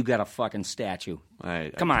donut you got a fucking statue.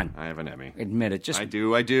 Come on. I have an Emmy. Admit it. I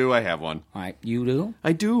do. I have one. All right, you do?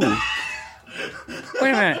 I do. Wait a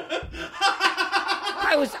minute.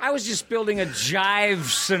 I was just building a jive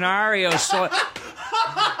scenario so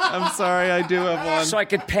I'm sorry, I do have one. So I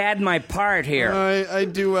could pad my part here. I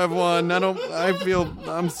do have one.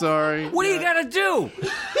 I'm sorry. What do you got to do?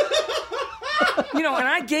 You know, and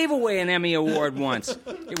I gave away an Emmy Award once.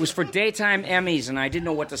 It was for daytime Emmys, and I didn't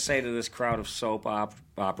know what to say to this crowd of soap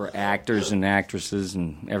opera actors and actresses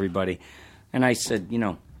and everybody. And I said, you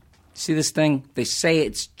know, see this thing? They say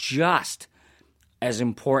it's just as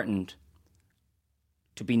important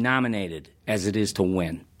to be nominated as it is to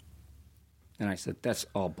win. And I said, that's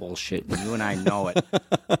all bullshit, and you and I know it.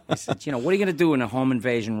 I said, you know, what are you going to do in a home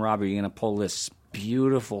invasion robbery? You're going to pull this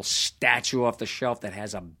beautiful statue off the shelf that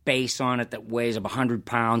has a base on it that weighs up 100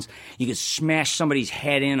 pounds. You could smash somebody's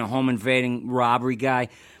head in, a home invading robbery guy,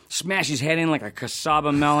 smash his head in like a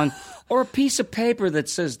cassava melon, or a piece of paper that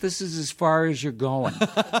says, this is as far as you're going.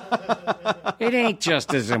 It ain't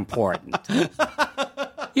just as important.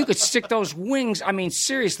 You could stick those wings, I mean,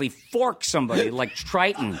 seriously, fork somebody like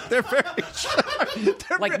Triton. They're very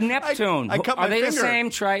sharp. Like Neptune. I cut my Are they finger. the same,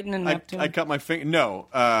 Triton and Neptune? I cut my finger. No,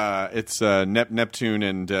 it's Neptune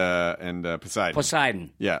and Poseidon.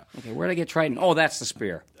 Poseidon. Yeah. Okay, where'd I get Triton? Oh, that's the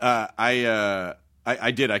spear. I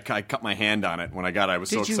did. I cut my hand on it when I got it. I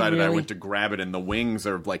was so excited really? I went to grab it, and the wings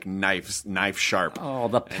are like knife sharp. Oh,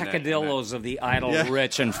 the peccadillos of the idle,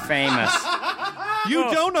 rich, and famous. You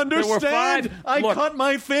don't understand. I cut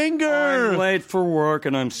my finger. I'm late for work,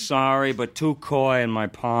 and I'm sorry, but two koi in my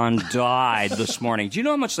pond died this morning. Do you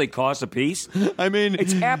know how much they cost a piece? I mean,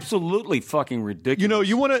 it's absolutely fucking ridiculous.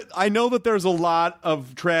 You know, I know that there's a lot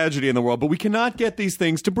of tragedy in the world, but we cannot get these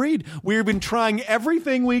things to breed. We've been trying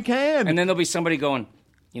everything we can. And then there'll be somebody going,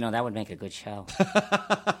 you know, that would make a good show.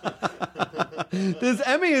 This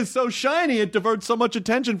Emmy is so shiny, it diverts so much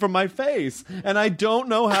attention from my face, and I don't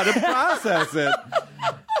know how to process it.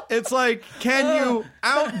 It's like, can you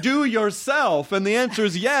outdo yourself? And the answer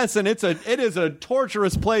is yes, and it is a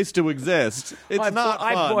torturous place to exist. It's not fun.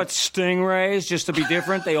 I bought stingrays just to be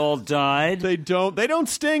different. They all died. They don't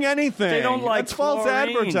sting anything. They don't like It's false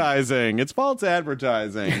advertising. It's false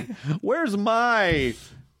advertising. Where's my...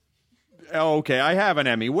 Oh, okay, I have an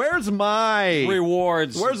Emmy. Where's my...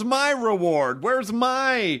 rewards? Where's my reward? Where's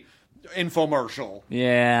my infomercial?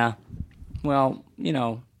 Yeah. Well, you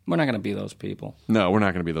know, we're not going to be those people. No, we're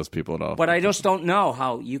not going to be those people at all. But I just don't know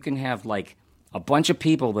how you can have, like, a bunch of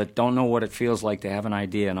people that don't know what it feels like to have an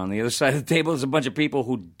idea, and on the other side of the table is a bunch of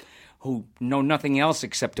people who know nothing else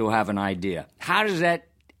except to have an idea. How does that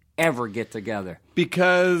ever get together?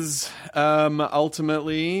 Because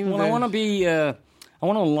ultimately... Well, I want to be... I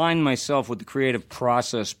want to align myself with the creative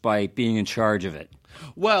process by being in charge of it.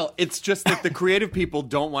 Well, it's just that the creative people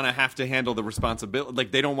don't want to have to handle the responsibility.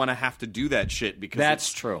 Like, they don't want to have to do that shit because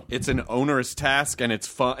that's true. It's an onerous task and it's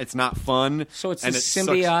fun. It's not fun. So it's and a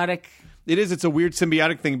symbiotic. It is. It's a weird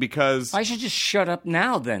symbiotic thing because I should just shut up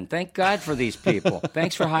now. Then thank God for these people.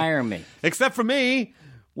 Thanks for hiring me. Except for me,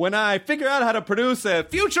 when I figure out how to produce a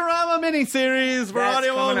Futurama miniseries for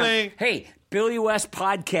audio only. Hey,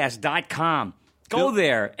 BillyWestPodcast.com. Go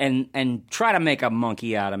there and try to make a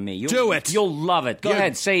monkey out of me. Do it. You'll love it. Go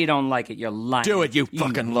ahead. Say you don't like it. You're lying. Do it. You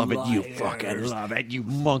fucking love it. You fucking love it. You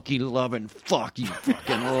monkey loving fuck. You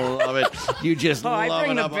fucking love it. You just love it. I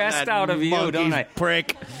bring the best out of you, don't I?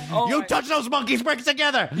 Prick. You touch those monkeys bricks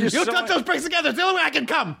together. You touch those bricks together. It's the only way I can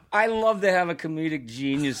come. I love to have a comedic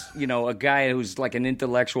genius, a guy who's like an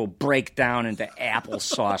intellectual breakdown into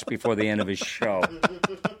applesauce before the end of his show.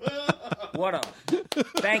 What up?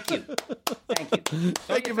 Thank you.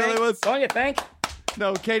 Thank you, Billy. Don't you think?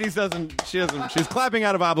 No, Katie doesn't. She doesn't. She's clapping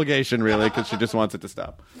out of obligation, really, because she just wants it to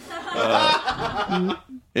stop.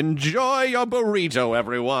 Enjoy your burrito,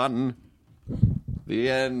 everyone. The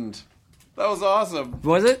end. That was awesome.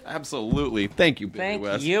 Was it? Absolutely. Thank you, Billy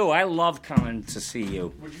West. Thank you. I love coming to see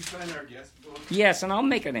you. Would you sign our guest book? Yes, and I'll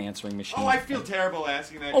make an answering machine. Oh, I feel terrible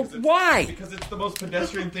asking that. Why? Because it's the most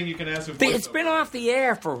pedestrian thing you can ask. It's been off the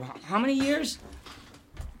air for how many years?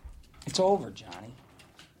 It's over, Johnny.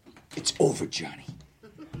 It's over, Johnny.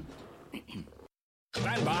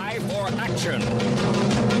 Stand by for action.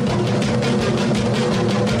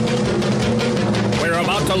 We're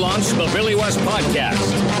about to launch the Billy West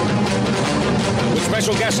Podcast with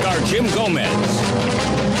special guest star Jim Gomez.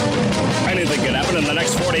 Anything can happen in the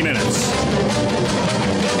next 40 minutes.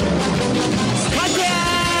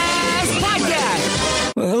 Podcast!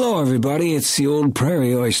 Well, hello, everybody. It's the old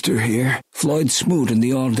Prairie Oyster here. Floyd Smoot and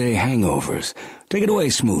the All-Day Hangovers. Take it away,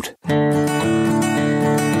 Smoot. We're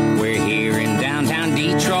here in downtown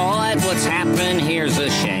Detroit. What's happened here's a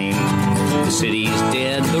shame. The city's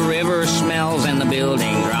dead, the river smells, and the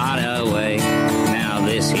buildings rot away. Now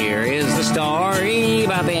this here is the story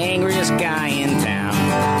about the angriest guy in town.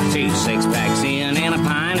 2 6-packs in and a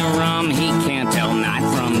pint of rum. He can't tell night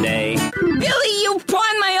from day. Billy, you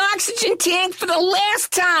pawned my oxygen tank for the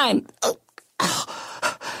last time.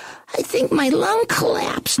 I think my lung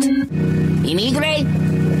collapsed. Emigre?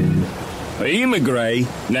 Emigre?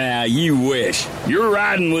 Now, you wish. You're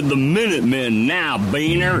riding with the Minutemen now,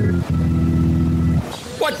 Beaner.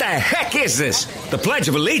 What the heck is this? The Pledge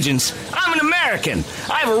of Allegiance? I'm an American.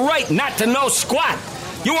 I have a right not to know squat.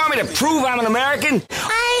 You want me to prove I'm an American?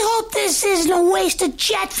 I hope this isn't a waste of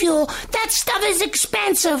jet fuel. That stuff is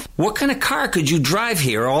expensive. What kind of car could you drive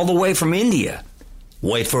here all the way from India?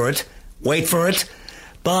 Wait for it. Wait for it.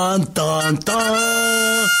 Dun, dun,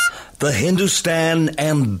 dun. The Hindustan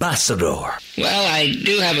Ambassador. Well, I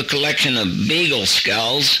do have a collection of beagle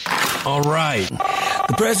skulls. All right.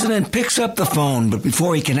 The president picks up the phone, but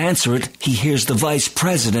before he can answer it, he hears the vice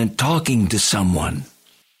president talking to someone.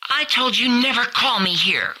 I told you never call me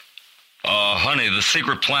here. Honey, the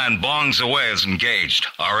secret plan Bong's away is engaged.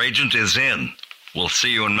 Our agent is in. We'll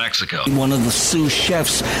see you in Mexico. One of the sous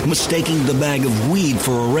chefs, mistaking the bag of weed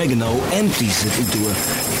for oregano, empties it into a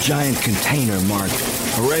giant container marked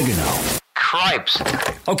oregano. Cripes.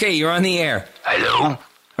 Okay, you're on the air. Hello?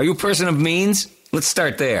 Are you a person of means? Let's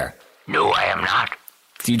start there. No, I am not.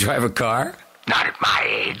 Do you drive a car? Not at my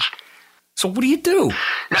age. So what do you do?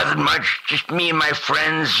 Nothing much. Just me and my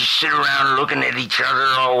friends just sit around looking at each other,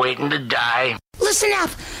 all waiting to die. Listen up.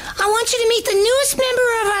 I want you to meet the newest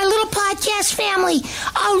member of our little podcast family.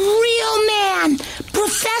 A real man.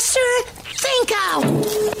 Professor Thinko.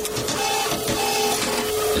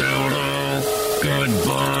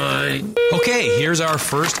 Goodbye. Okay, here's our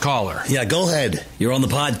first caller. Yeah, go ahead. You're on the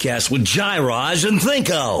podcast with Jairaj and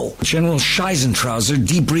Thinko. General Scheisentrauser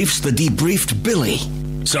debriefs the debriefed Billy.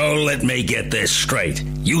 So let me get this straight.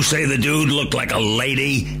 You say the dude looked like a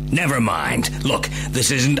lady? Never mind. Look,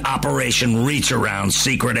 this isn't Operation Reach Around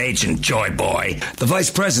Secret Agent, Joy Boy. The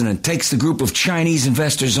vice president takes the group of Chinese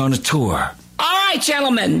investors on a tour. All right,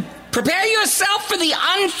 gentlemen. Prepare yourself for the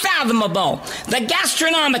unfathomable, the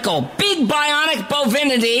gastronomical, big bionic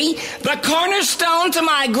bovinity, the cornerstone to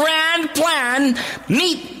my grand plan.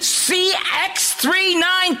 Meet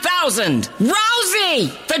CX-39000, Rousey,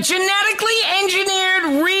 the genetically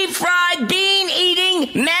engineered, refried,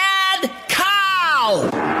 bean-eating, mad cow.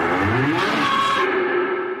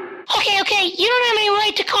 Okay, you don't have any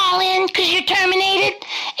right to call in because you're terminated.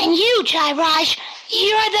 And you, Jairaj,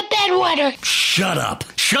 you're the bedwetter. Shut up.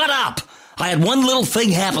 Shut up. I had one little thing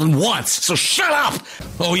happen once, so shut up.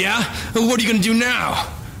 Oh, yeah? What are you going to do now?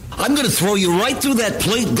 I'm going to throw you right through that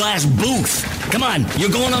plate glass booth. Come on,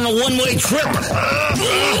 you're going on a one-way trip.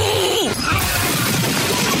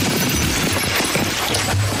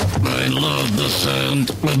 I love the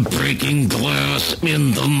sound of breaking glass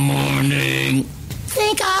in the morning.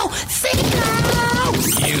 Cinco!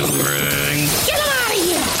 You ring. Get him out of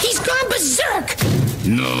here! He's gone berserk!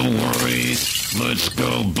 No worries. Let's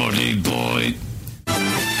go, buddy boy.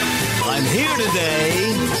 I'm here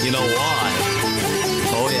today. You know why?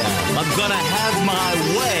 Oh, yeah. I'm gonna have my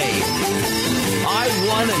way. I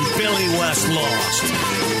won and Billy West lost.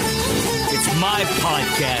 It's my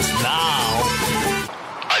podcast now.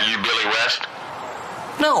 Are you Billy West?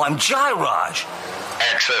 No, I'm Jairaj.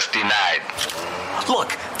 Access denied. Look,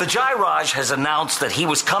 the Jairaj has announced that he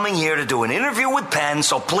was coming here to do an interview with Penn,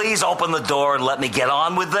 so please open the door and let me get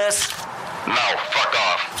on with this. No, fuck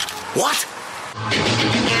off. What?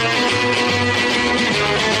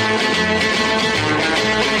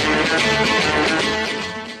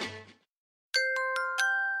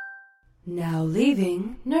 Now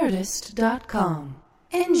leaving Nerdist.com.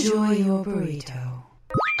 Enjoy your burrito.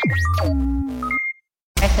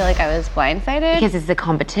 I feel like I was blindsided because it's a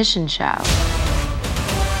competition show.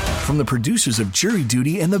 From the producers of Jury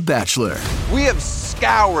Duty and The Bachelor. We have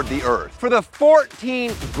scoured the earth for the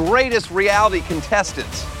 14 greatest reality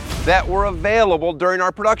contestants that were available during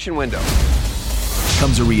our production window.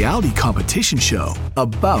 Comes a reality competition show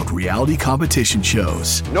about reality competition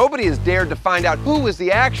shows. Nobody has dared to find out who is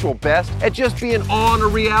the actual best at just being on a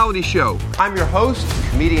reality show. I'm your host,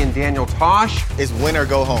 comedian Daniel Tosh. It's win or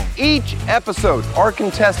go home. Each episode, our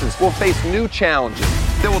contestants will face new challenges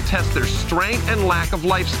that will test their strength and lack of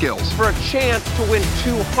life skills for a chance to win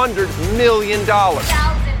 $200 million.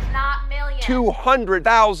 Thousands, not millions.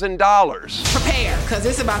 $200,000. Prepare, because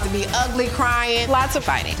it's about to be ugly, crying, lots of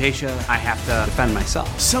fighting. Tasha, I have to defend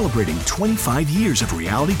myself. Celebrating 25 years of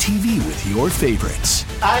reality TV with your favorites.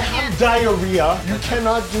 I have diarrhea. You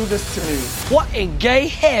cannot do this to me. What in gay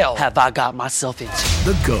hell have I got myself into?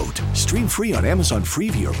 The GOAT. Stream free on Amazon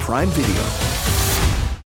Freevee or Prime Video.